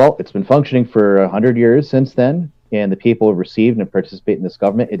saw, well, it's been functioning for 100 years since then, and the people have received and participate in this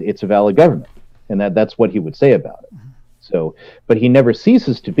government, it's a valid government, and that's what he would say about it. So, but he never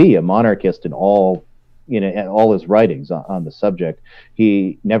ceases to be a monarchist in all his writings on the subject.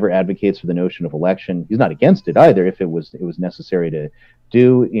 He never advocates for the notion of election. He's not against it either if it was necessary to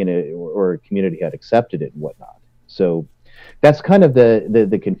do, or a community had accepted it and whatnot. So that's kind of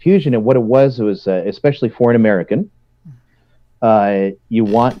the confusion. And what it was especially for an American, you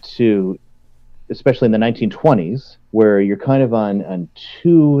want to, especially in the 1920s, where you're kind of on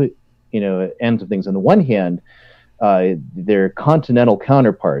two ends of things. On the one hand, their continental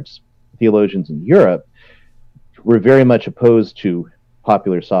counterparts, theologians in Europe, were very much opposed to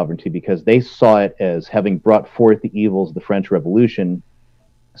popular sovereignty because they saw it as having brought forth the evils of the French Revolution,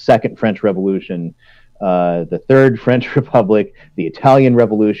 Second French Revolution, the Third French Republic, the Italian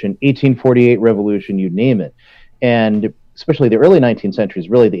Revolution, 1848 Revolution, you name it. And especially the early 19th century is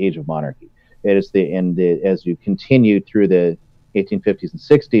really the age of monarchy. It is as you continue through the 1850s and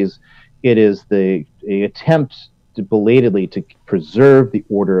 60s, it is the attempt to belatedly to preserve the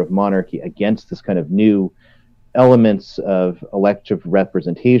order of monarchy against this kind of new elements of elective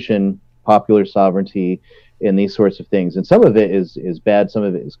representation, popular sovereignty, and these sorts of things. And some of it is bad, some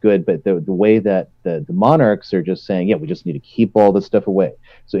of it is good, but the way that the monarchs are just saying, yeah, we just need to keep all this stuff away.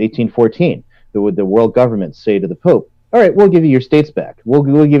 So 1814, the world governments say to the Pope, all right, we'll give you your states back. We'll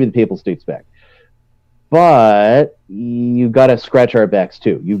give you the papal states back. But you got to scratch our backs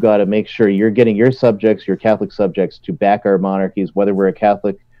too. You got to make sure you're getting your subjects, your Catholic subjects, to back our monarchies, whether we're a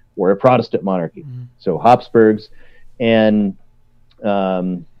Catholic or a Protestant monarchy. Mm-hmm. So Habsburgs and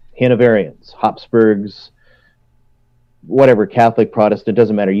Hanoverians, Habsburgs, whatever, Catholic, Protestant,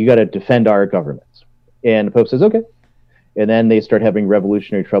 doesn't matter. You got to defend our governments. And the Pope says, okay. And then they start having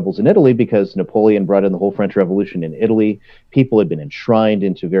revolutionary troubles in Italy because Napoleon brought in the whole French Revolution in Italy. People had been enshrined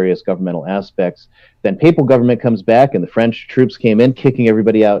into various governmental aspects. Then papal government comes back, and the French troops came in, kicking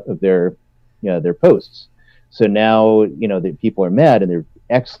everybody out of their posts. So now, the people are mad, and they're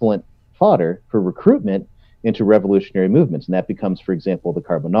excellent fodder for recruitment into revolutionary movements. And that becomes, for example, the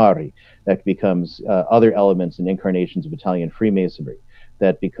Carbonari. That becomes other elements and incarnations of Italian Freemasonry.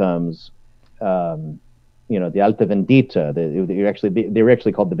 That becomes... the Alta Vendita, they were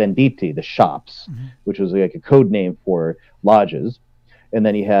actually called the Venditi, the shops, mm-hmm. which was like a code name for lodges. and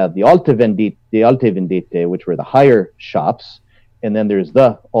then you have the Alte Vendite, which were the higher shops, and then there's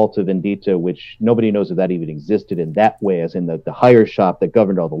the Alta Vendita, which nobody knows if that even existed in that way, as in the higher shop that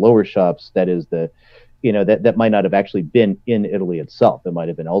governed all the lower shops. That is the, that might not have actually been in Italy itself. It might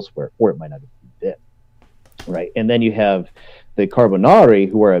have been elsewhere, or it might not have been, right? And then you have the Carbonari,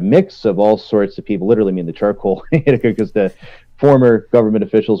 who are a mix of all sorts of people, literally mean the charcoal, because the former government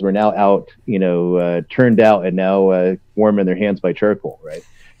officials were now out, turned out and now warming their hands by charcoal, right?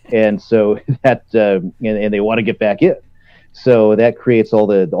 And so that, and they want to get back in. So that creates all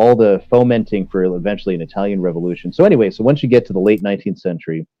the fomenting for eventually an Italian revolution. So anyway, so once you get to the late 19th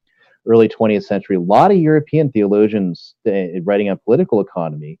century, early 20th century, a lot of European theologians writing on political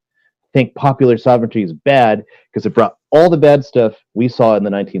economy think popular sovereignty is bad because it brought all the bad stuff we saw in the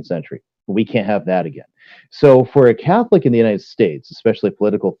 19th century. We can't have that again. So for a Catholic in the United States, especially a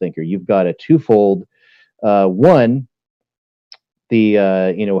political thinker, you've got a twofold. One,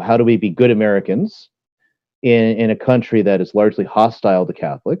 how do we be good Americans in a country that is largely hostile to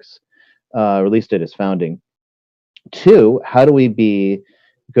Catholics, or at least at its founding? Two, how do we be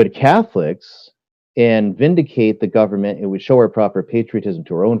good Catholics and vindicate the government, and we show our proper patriotism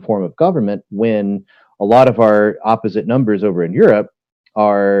to our own form of government when a lot of our opposite numbers over in Europe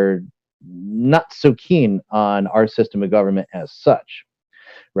are not so keen on our system of government as such,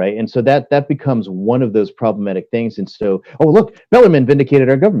 right? And so that becomes one of those problematic things. And so, oh, look, Bellarmine vindicated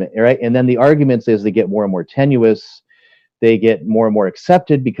our government, right? And then the arguments, as they get more and more tenuous, they get more and more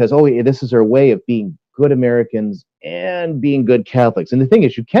accepted because, oh, this is our way of being good Americans and being good Catholics. And the thing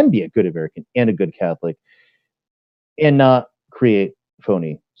is, you can be a good American and a good Catholic and not create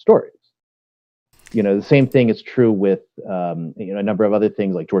phony stories. The same thing is true with a number of other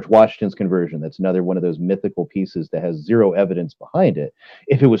things like George Washington's conversion. That's another one of those mythical pieces that has zero evidence behind it.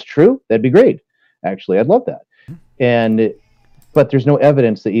 If it was true, that'd be great. Actually, I'd love that. But there's no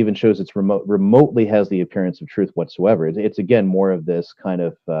evidence that even shows it's remotely has the appearance of truth whatsoever. It's again more of this kind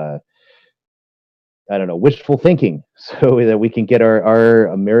of wishful thinking, so that we can get our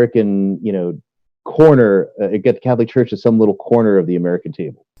American corner, get the Catholic Church to some little corner of the American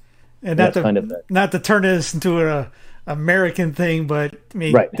table. And not to turn this into an American thing, but I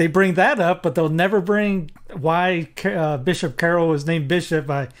mean, right. They bring that up, but they'll never bring why Bishop Carroll was named bishop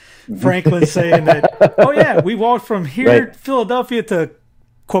by Franklin saying that, oh yeah, we walked from here, right, Philadelphia to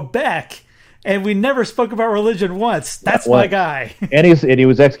Quebec, and we never spoke about religion once. That's my guy. And he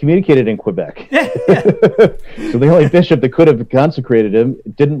was excommunicated in Quebec. Yeah. So the only bishop that could have consecrated him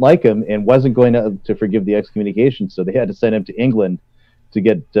didn't like him and wasn't going to forgive the excommunication, so they had to send him to England to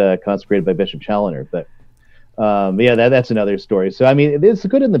get consecrated by Bishop Challoner. But that's another story. So I mean, it's the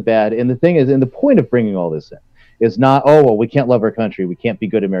good and the bad. And the thing is, and the point of bringing all this in is not, oh well, we can't love our country, we can't be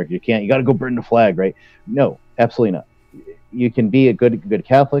good Americans, you got to go burn the flag, right? No, absolutely not. You can be a good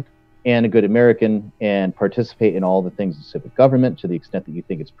Catholic and a good American and participate in all the things of civic government to the extent that you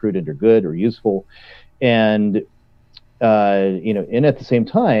think it's prudent or good or useful, and and at the same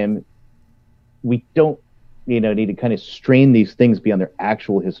time, we don't need to kind of strain these things beyond their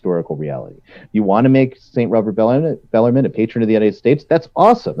actual historical reality. You want to make St. Robert Bellarmine a patron of the United States? That's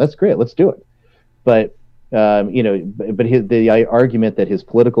awesome. That's great. Let's do it. But the argument that his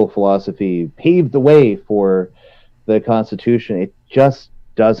political philosophy paved the way for the Constitution, it just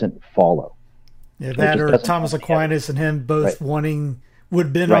doesn't follow. Yeah, that or Thomas Aquinas and him both would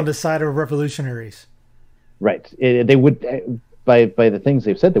have been on the side of revolutionaries. Right. They would, by the things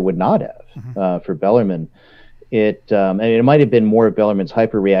they've said, they would not have for Bellarmine. It might have been more of Bellarmine's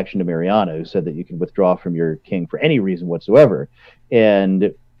hyper reaction to Mariana, who said that you can withdraw from your king for any reason whatsoever,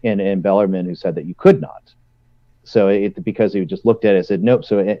 and Bellarmine, who said that you could not. So because he just looked at it and said nope.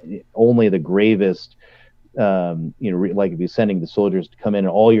 So only the gravest, like if you're sending the soldiers to come in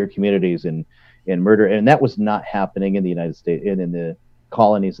all your communities and murder, and that was not happening in the United States and in the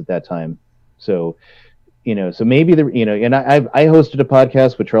colonies at that time. So. So maybe and I hosted a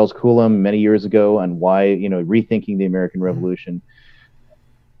podcast with Charles Coulomb many years ago on why, rethinking the American Revolution,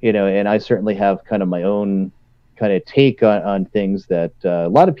 and I certainly have kind of my own kind of take on things that a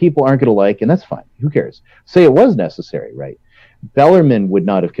lot of people aren't going to like, and that's fine. Who cares? Say it was necessary, right? Bellarmine would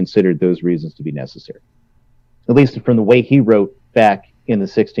not have considered those reasons to be necessary. At least from the way he wrote back in the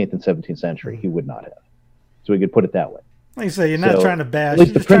 16th and 17th century, he would not have. So we could put it that way. Like you say, you're not trying to bash, you're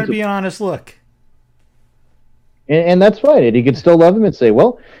just trying to be an honest look. And that's fine. And you could still love him and say,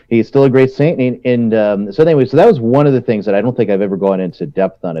 well, he's still a great saint. So anyway, so that was one of the things that I don't think I've ever gone into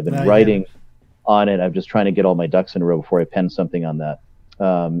depth on. I've been writing on it. I'm just trying to get all my ducks in a row before I pen something on that.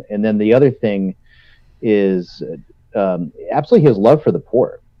 And then the other thing is absolutely his love for the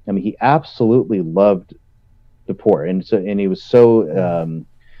poor. I mean, he absolutely loved the poor, and he was so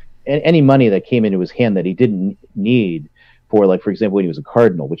any money that came into his hand that he didn't need for, like, for example, when he was a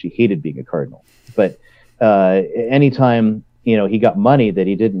cardinal, which he hated being a cardinal, but anytime he got money that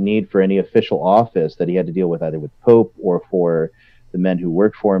he didn't need for any official office that he had to deal with, either with the Pope or for the men who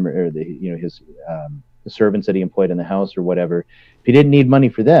worked for him, or the servants that he employed in the house or whatever, if he didn't need money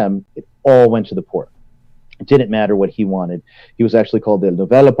for them, it all went to the poor. It didn't matter what he wanted. He was actually called the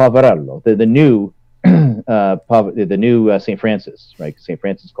Novello Poverello, the new the new St. Francis, right? St.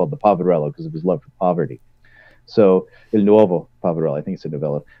 Francis is called the Poverello because of his love for poverty. So Il Nuovo Poverello, I think it's a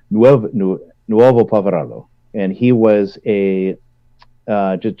Novello, Nuovo Poverello, and he was a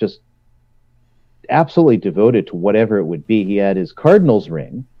just absolutely devoted to whatever it would be. He had his cardinal's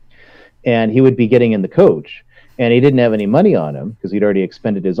ring, and he would be getting in the coach, and he didn't have any money on him because he'd already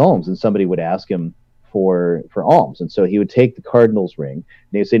expended his alms, and somebody would ask him for alms, and so he would take the cardinal's ring,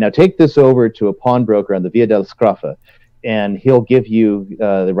 and he'd say, now take this over to a pawnbroker on the Via del Scroffa, and he'll give you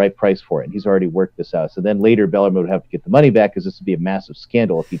the right price for it. And he's already worked this out. So then later Bellarmine would have to get the money back because this would be a massive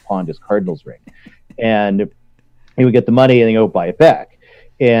scandal if he pawned his cardinal's ring, and he would get the money and then go buy it back.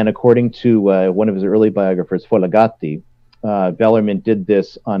 And according to one of his early biographers, Folagatti, Bellarmine did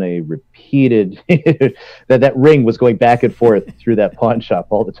this on a repeated that ring was going back and forth through that pawn shop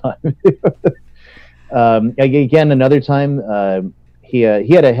all the time. Again, another time, he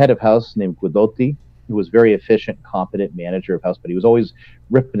had a head of house named Guidotti, who was very efficient, competent manager of house, but he was always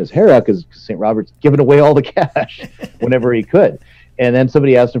ripping his hair out because St. Robert's giving away all the cash whenever he could. And then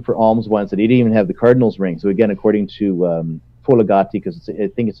somebody asked him for alms once, and he didn't even have the cardinal's ring. So again, according to Folagatti, because I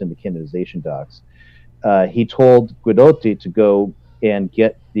think it's in the canonization docs, he told Guidotti to go and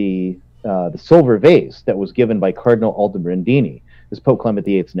get the silver vase that was given by Cardinal Aldobrandini, this Pope Clement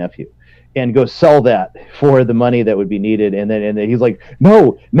VIII's nephew, and go sell that for the money that would be needed. And then he's like,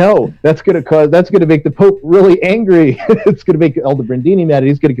 no, that's going to make the Pope really angry. It's going to make Aldobrandini mad, and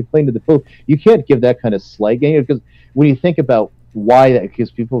he's going to complain to the Pope. You can't give that kind of slight, because when you think about why that,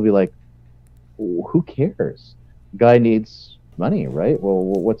 because people will be like, who cares? The guy needs money, right? Well,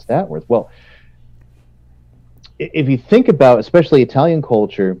 what's that worth? Well, if you think about, especially Italian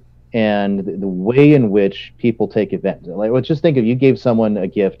culture and the way in which people take advantage, like, let's just think if you gave someone a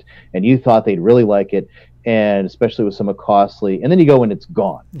gift and you thought they'd really like it, and especially with something costly, and then you go and it's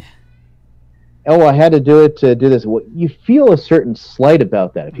gone. Oh, I had to do it to do this. Well, you feel a certain slight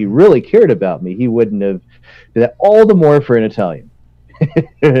about that. If he really cared about me, he wouldn't have done that. All the more for an Italian,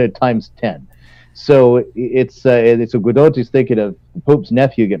 times 10. So it's so Guidotti's thinking of the Pope's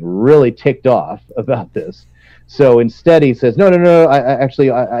nephew getting really ticked off about this. So instead he says, no,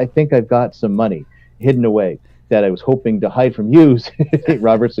 I think I've got some money hidden away that I was hoping to hide from you, St.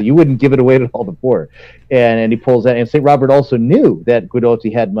 Robert, so you wouldn't give it away to all the poor. And he pulls that, and St. Robert also knew that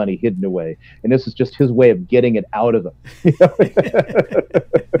Guidotti had money hidden away, and this is just his way of getting it out of him.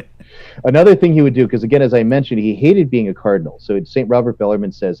 Another thing he would do, because again, as I mentioned, he hated being a cardinal. So St. Robert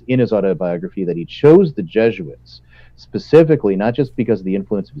Bellarmine says in his autobiography that he chose the Jesuits specifically, not just because of the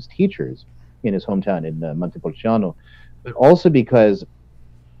influence of his teachers in his hometown in Montepulciano, but also because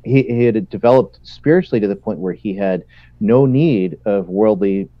he had developed spiritually to the point where he had no need of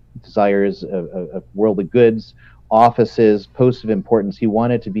worldly desires, of worldly goods, offices, posts of importance. He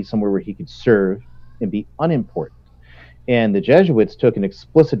wanted to be somewhere where he could serve and be unimportant. And the Jesuits took an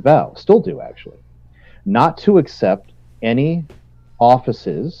explicit vow, still do actually, not to accept any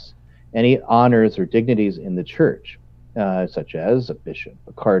offices, any honors or dignities in the church, such as a bishop,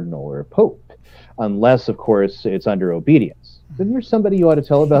 a cardinal, or a pope, unless, of course, it's under obedience. Isn't there somebody you ought to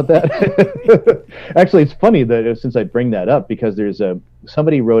tell about that? Actually, it's funny that since I bring that up, because there's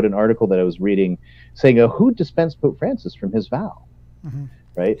somebody wrote an article that I was reading saying, who dispensed Pope Francis from his vow? Mm-hmm.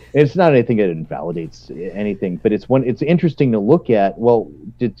 Right? And it's not anything that invalidates anything, but it's interesting to look at, well,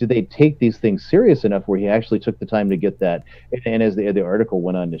 did they take these things serious enough where he actually took the time to get that? And as the article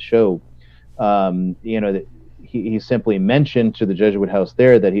went on to show, that he simply mentioned to the Jesuit house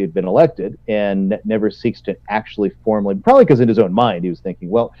there that he had been elected, and never seeks to actually formally, probably because in his own mind he was thinking,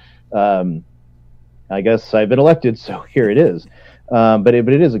 well, I guess I've been elected, so here it is. But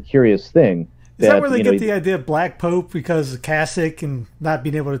it is a curious thing. Is that where they get the idea of Black Pope, because of cassock and not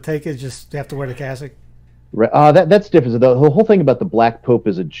being able to take it, just have to wear the cassock? Right. That's different. The whole thing about the Black Pope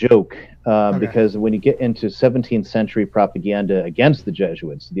is a joke, because when you get into 17th century propaganda against the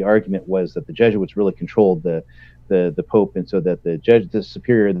Jesuits, the argument was that the Jesuits really controlled the Pope, and so that the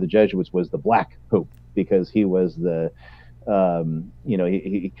superior of the Jesuits was the Black Pope, because he was the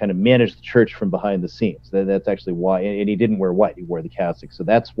he kind of managed the church from behind the scenes. That's actually why, and he didn't wear white; he wore the cassock. So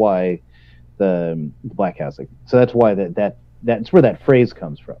that's why the black cassock. So that's why that's where that phrase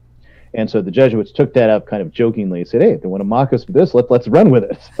comes from. And so the Jesuits took that up kind of jokingly, said, hey, if they want to mock us for this, let's run with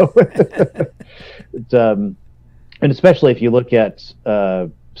it. So, and especially if you look at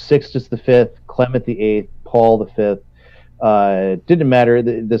Sixtus V, Clement VIII, Paul V, didn't matter.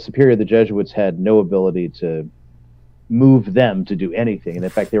 The superior of the Jesuits had no ability to move them to do anything. And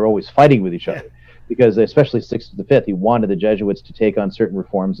in fact, they were always fighting with each other. Because especially Sixtus V, he wanted the Jesuits to take on certain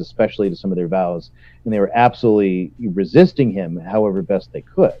reforms, especially to some of their vows, and they were absolutely resisting him however best they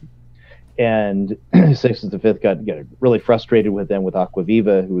could. And Sixtus V got really frustrated with them, with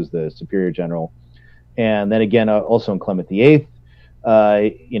Aquaviva, who was the superior general. And then again, also in Clement VIII,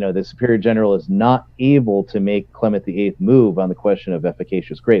 the superior general is not able to make Clement VIII move on the question of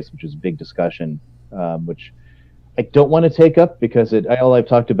efficacious grace, which is a big discussion, which I don't want to take up because I've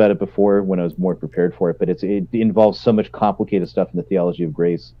talked about it before when I was more prepared for it, but it involves so much complicated stuff in the theology of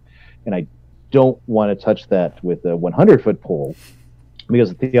grace, and I don't want to touch that with a 100-foot pole because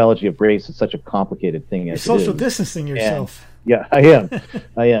the theology of grace is such a complicated thing. You're social distancing yourself. And, yeah, I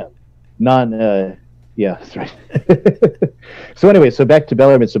am. Yeah, that's right. So anyway, so back to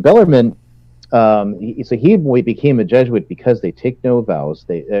Bellarmine. So Bellarmine, he became a Jesuit because they take no vows.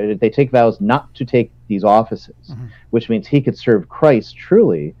 They take vows not to take these offices, which means he could serve Christ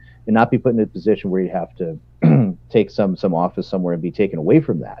truly and not be put in a position where he'd have to take some office somewhere and be taken away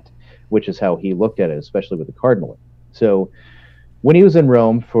from that, which is how he looked at it, especially with the cardinalate. So when he was in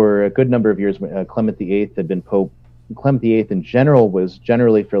Rome for a good number of years, Clement VIII had been pope. Clement VIII in general was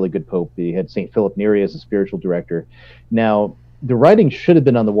generally a fairly good pope. He had St. Philip Neri as a spiritual director. Now, the writing should have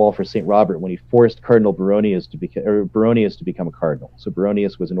been on the wall for St. Robert when he forced Cardinal Baronius to become a cardinal. So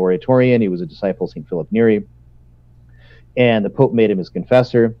Baronius was an Oratorian. He was a disciple of St. Philip Neri. And the Pope made him his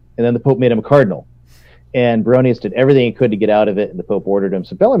confessor. And then the Pope made him a cardinal. And Baronius did everything he could to get out of it, and the Pope ordered him.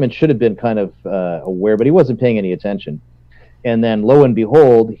 So Bellarmine should have been kind of aware, but he wasn't paying any attention. And then, lo and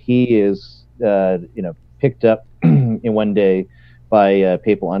behold, he is picked up in one day by a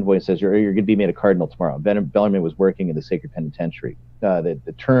papal envoy and says, you're going to be made a cardinal tomorrow. Bellarmine was working in the Sacred Penitentiary.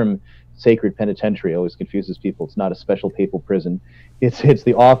 The term Sacred Penitentiary always confuses people. It's not a special papal prison. It's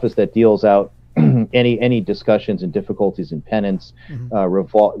the office that deals out any discussions and difficulties in penance,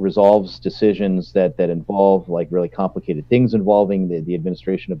 resolves decisions that involve like really complicated things involving the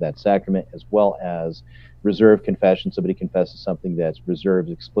administration of that sacrament, as well as reserved confession. Somebody confesses something that's reserved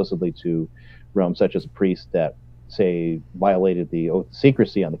explicitly to Rome, such as a priest that, say, violated the oath of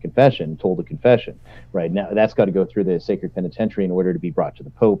secrecy on the confession, told a confession. Right now, that's got to go through the Sacred Penitentiary in order to be brought to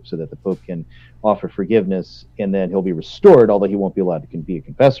the Pope, so that the Pope can offer forgiveness, and then he'll be restored, although he won't be allowed to be a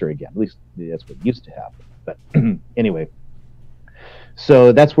confessor again. At least that's what used to happen. But anyway,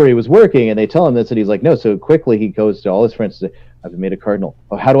 so that's where he was working, and they tell him this, and he's like, no. So quickly he goes to all his friends and says, I've been made a cardinal.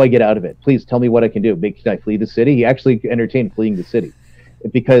 Oh, how do I get out of it? Please tell me what I can do. Can I flee the city? He actually entertained fleeing the city,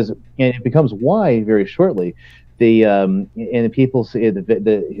 because, and it becomes why very shortly. And the people say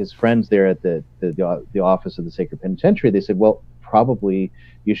his friends there at the office of the Sacred Penitentiary, they said, well, probably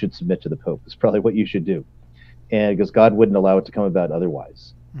you should submit to the Pope. It's probably what you should do, and because God wouldn't allow it to come about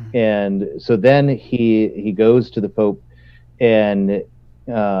otherwise. And so then he goes to the Pope and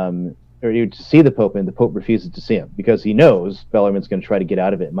or to see the Pope, and the Pope refuses to see him because he knows Bellarmine's going to try to get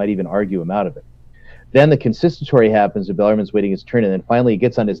out of it, might even argue him out of it. Then the consistory happens, and Bellarmine's waiting his turn, and then finally he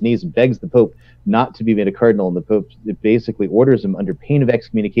gets on his knees and begs the Pope not to be made a cardinal, and the Pope basically orders him under pain of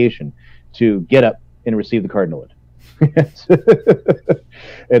excommunication to get up and receive the cardinalate.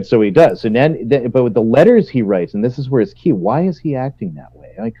 And so he does. So then, but with the letters he writes, and this is where it's key, why is he acting that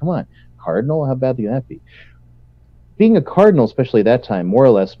way? I mean, come on, cardinal? How bad can that be? Being a cardinal, especially at that time, more or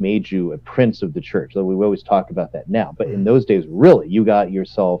less made you a prince of the church. So we always talk about that now, but in those days, really, you got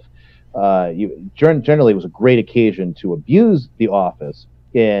yourself. Generally, it was a great occasion to abuse the office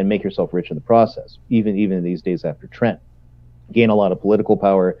and make yourself rich in the process. Even in these days after Trent, gain a lot of political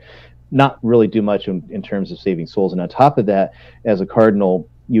power, not really do much in terms of saving souls. And on top of that, as a cardinal,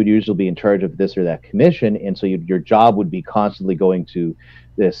 you would usually be in charge of this or that commission, and so your job would be constantly going to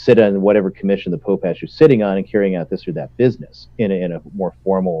sit on whatever commission the Pope has you sitting on and carrying out this or that business in a more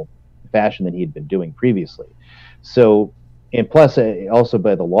formal fashion than he had been doing previously. So, and plus, also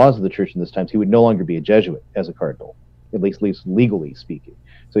by the laws of the church in this time, he would no longer be a Jesuit as a cardinal, at least legally speaking.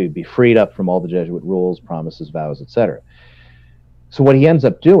 So he'd be freed up from all the Jesuit rules, promises, vows, etc. So what he ends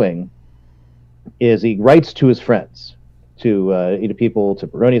up doing is he writes to his friends, to people, to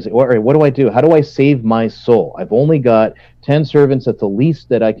Baronius, all right, what do I do? How do I save my soul? I've only got 10 servants at the least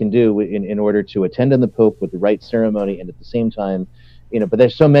that I can do in order to attend on the Pope with the right ceremony, and at the same time, but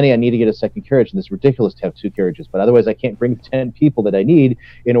there's so many, I need to get a second carriage, and it's ridiculous to have 2 carriages, but otherwise I can't bring 10 people that I need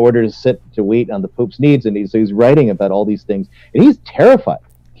in order to wait on the Pope's needs. And he's writing about all these things, and he's terrified.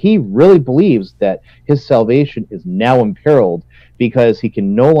 he really believes that his salvation is now imperiled because he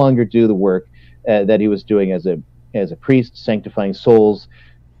can no longer do the work that he was doing as a priest, sanctifying souls,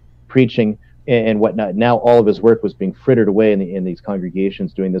 preaching, and whatnot. Now all of his work was being frittered away in these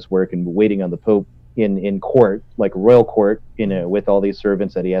congregations doing this work and waiting on the Pope in court, like royal court, with all these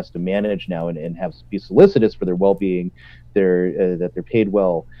servants that he has to manage now and have be solicitous for their well-being, that they're paid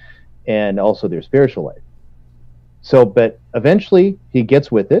well, and also their spiritual life. So, but eventually he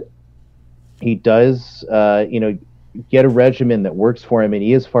gets with it. He does, get a regimen that works for him, and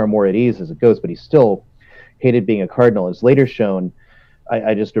he is far more at ease as it goes, but he still hated being a cardinal. As later shown,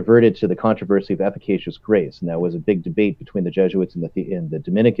 I just reverted to the controversy of efficacious grace, and that was a big debate between the Jesuits and the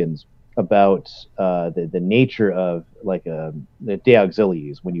Dominicans about the nature of the De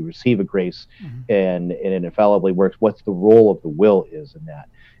Auxiliis, when you receive a grace and it infallibly works, what's the role of the will is in that.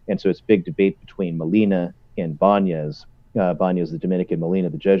 And so it's a big debate between Molina and Banez. Banez the Dominican, Molina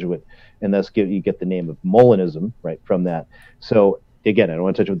the Jesuit, and thus you get the name of Molinism right from that. So again, I don't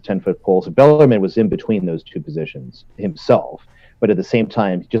want to touch with the 10-foot pole. So Bellarmine was in between those two positions himself, but at the same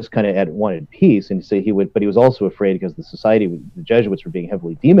time, he just kind of wanted peace, and but he was also afraid because the Jesuits were being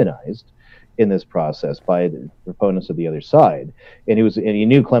heavily demonized in this process by the proponents of the other side, and he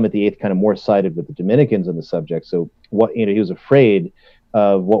knew Clement VIII kind of more sided with the Dominicans on the subject. So he was afraid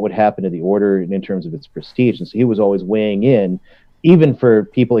of what would happen to the order in terms of its prestige, and so he was always weighing in, even for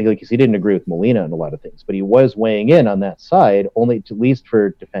people because he didn't agree with Molina on a lot of things, but he was weighing in on that side, only at least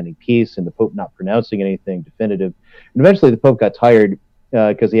for defending peace and the Pope not pronouncing anything definitive. And eventually the Pope got tired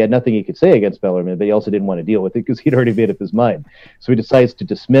because he had nothing he could say against Bellarmine, but he also didn't want to deal with it because he'd already made up his mind. So he decides to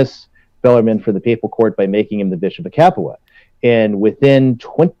dismiss Bellarmine from the papal court by making him the Bishop of Capua. And within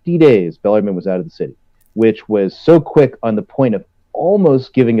 20 days, Bellarmine was out of the city, which was so quick on the point of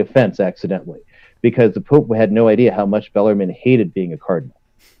almost giving offense accidentally, because the Pope had no idea how much Bellarmine hated being a cardinal.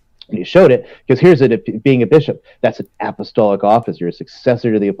 And he showed it, because here's it, being a bishop, that's an apostolic office. You're a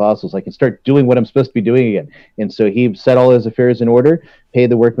successor to the apostles. I can start doing what I'm supposed to be doing again. And so he set all his affairs in order,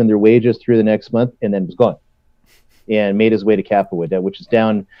 paid the workmen their wages through the next month, and then was gone. And made his way to Capua, which is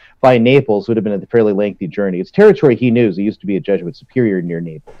down by Naples. Would have been a fairly lengthy journey. It's territory he knew. He used to be a Jesuit superior near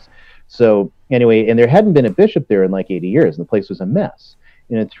Naples. So anyway, and there hadn't been a bishop there in like 80 years, and the place was a mess.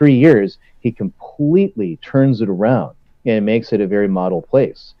 And in 3 years, he completely turns it around and makes it a very model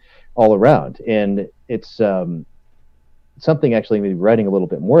place all around. And it's something actually I'm going to be writing a little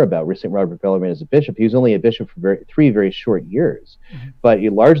bit more about. St. Robert Bellarmine as a bishop. He was only a bishop for 3 very short years, but he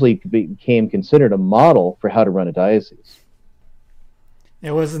largely became considered a model for how to run a diocese.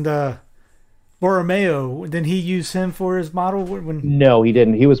 It wasn't Borromeo. Didn't he use him for his model? No, he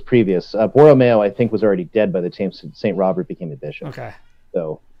didn't. He was previous. Borromeo, I think, was already dead by the time St. Robert became a bishop. Okay.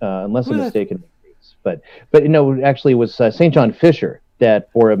 So, unless I'm mistaken, but actually, it was St. John Fisher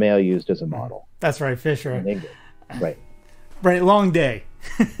that Borromeo used as a model. That's right, Fisher. In England. Right. Right, long day.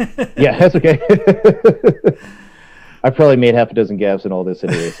 Yeah, that's okay. I probably made half a dozen gaffes in all this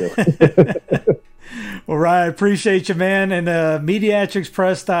anyway. So. Well, Ryan, I appreciate you, man. And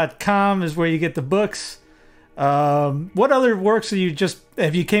Mediatrixpress.com is where you get the books. What other works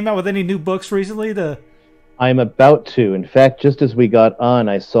have you came out with any new books recently? I'm about to. In fact, just as we got on,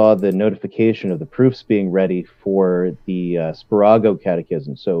 I saw the notification of the proofs being ready for the Spirago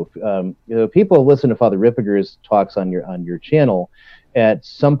Catechism. So, people listen to Father Ripperger's talks on your channel. At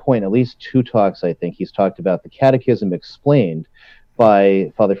some point, at least 2 talks, I think, he's talked about the Catechism Explained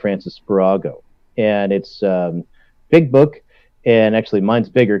by Father Francis Spirago. And it's a big book, and actually mine's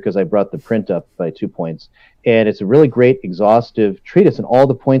bigger because I brought the print up by 2 points. And it's a really great, exhaustive treatise on all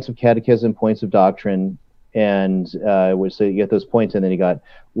the points of catechism, points of doctrine, and so you get those points, and then you got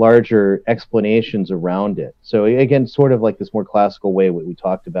larger explanations around it. So again, sort of like this more classical way what we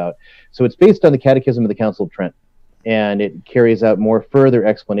talked about. So it's based on the Catechism of the Council of Trent, and it carries out more further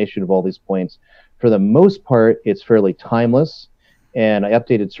explanation of all these points. For the most part, it's fairly timeless, and I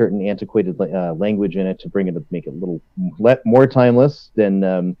updated certain antiquated language in it to make it a little more timeless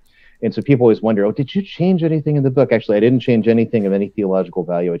than. And so people always wonder, oh, did you change anything in the book? Actually, I didn't change anything of any theological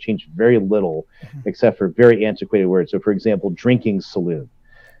value. I changed very little, except for very antiquated words. So, for example, drinking saloon.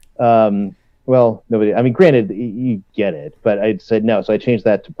 Well, nobody. I mean, granted, you get it, but I said no. So I changed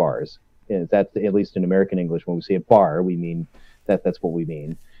that to bars. And that's at least in American English. When we say a bar, we mean that's what we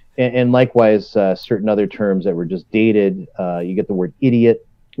mean. And likewise, certain other terms that were just dated. You get the word idiot,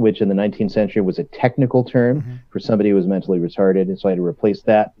 which in the 19th century was a technical term for somebody who was mentally retarded. And so I had to replace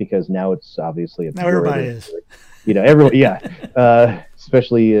that because now it's obviously a now everybody is. Everyone, yeah.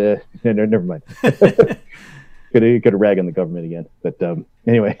 Especially, no, never mind. Gonna rag on the government again. But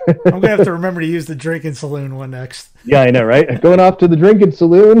anyway. I'm gonna have to remember to use the drinking saloon one next. Yeah, I know, right? Going off to the drinking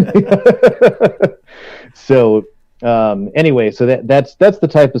saloon. So anyway, so that's the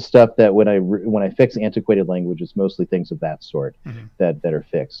type of stuff that when I fix antiquated language, it's mostly things of that sort that are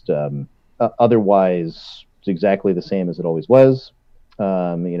fixed. Otherwise, it's exactly the same as it always was.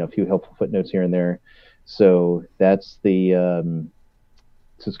 A few helpful footnotes here and there. So that's the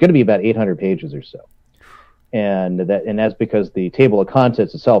so it's going to be about 800 pages or so. And that's because the table of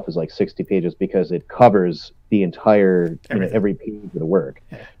contents itself is like 60 pages because it covers the entire every page of the work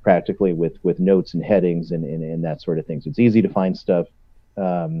practically with notes and headings and that sort of thing. So it's easy to find stuff.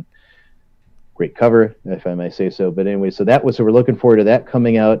 Great cover, if I may say so. But anyway, so we're looking forward to that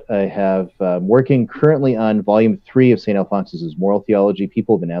coming out. I have working currently on volume 3 of St. Alphonsus' Moral Theology.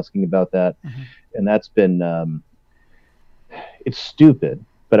 People have been asking about that, and that's been it's stupid.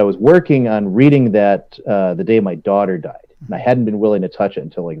 But I was working on reading that the day my daughter died, and I hadn't been willing to touch it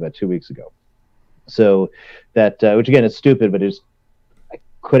until like about 2 weeks ago. So that, which again is stupid, but I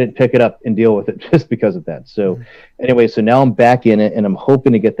couldn't pick it up and deal with it just because of that. So anyway, so now I'm back in it, and I'm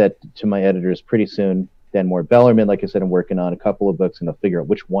hoping to get that to my editors pretty soon. Danmore Bellarmine, like I said, I'm working on a couple of books, and I'll figure out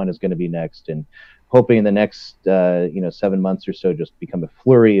which one is going to be next, and hoping in the next 7 months or so just become a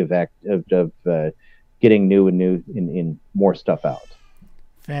flurry of getting new in more stuff out.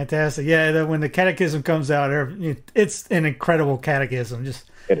 Fantastic. Yeah, when the catechism comes out, it's an incredible catechism. Just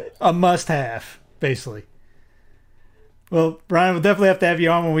a must-have, basically. Well, Brian, we'll definitely have to have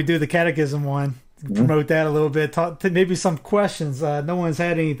you on when we do the catechism one. Promote that a little bit. Talk maybe some questions. No one's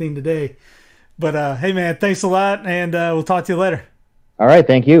had anything today. But, hey, man, thanks a lot, and we'll talk to you later. All right.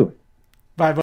 Thank you.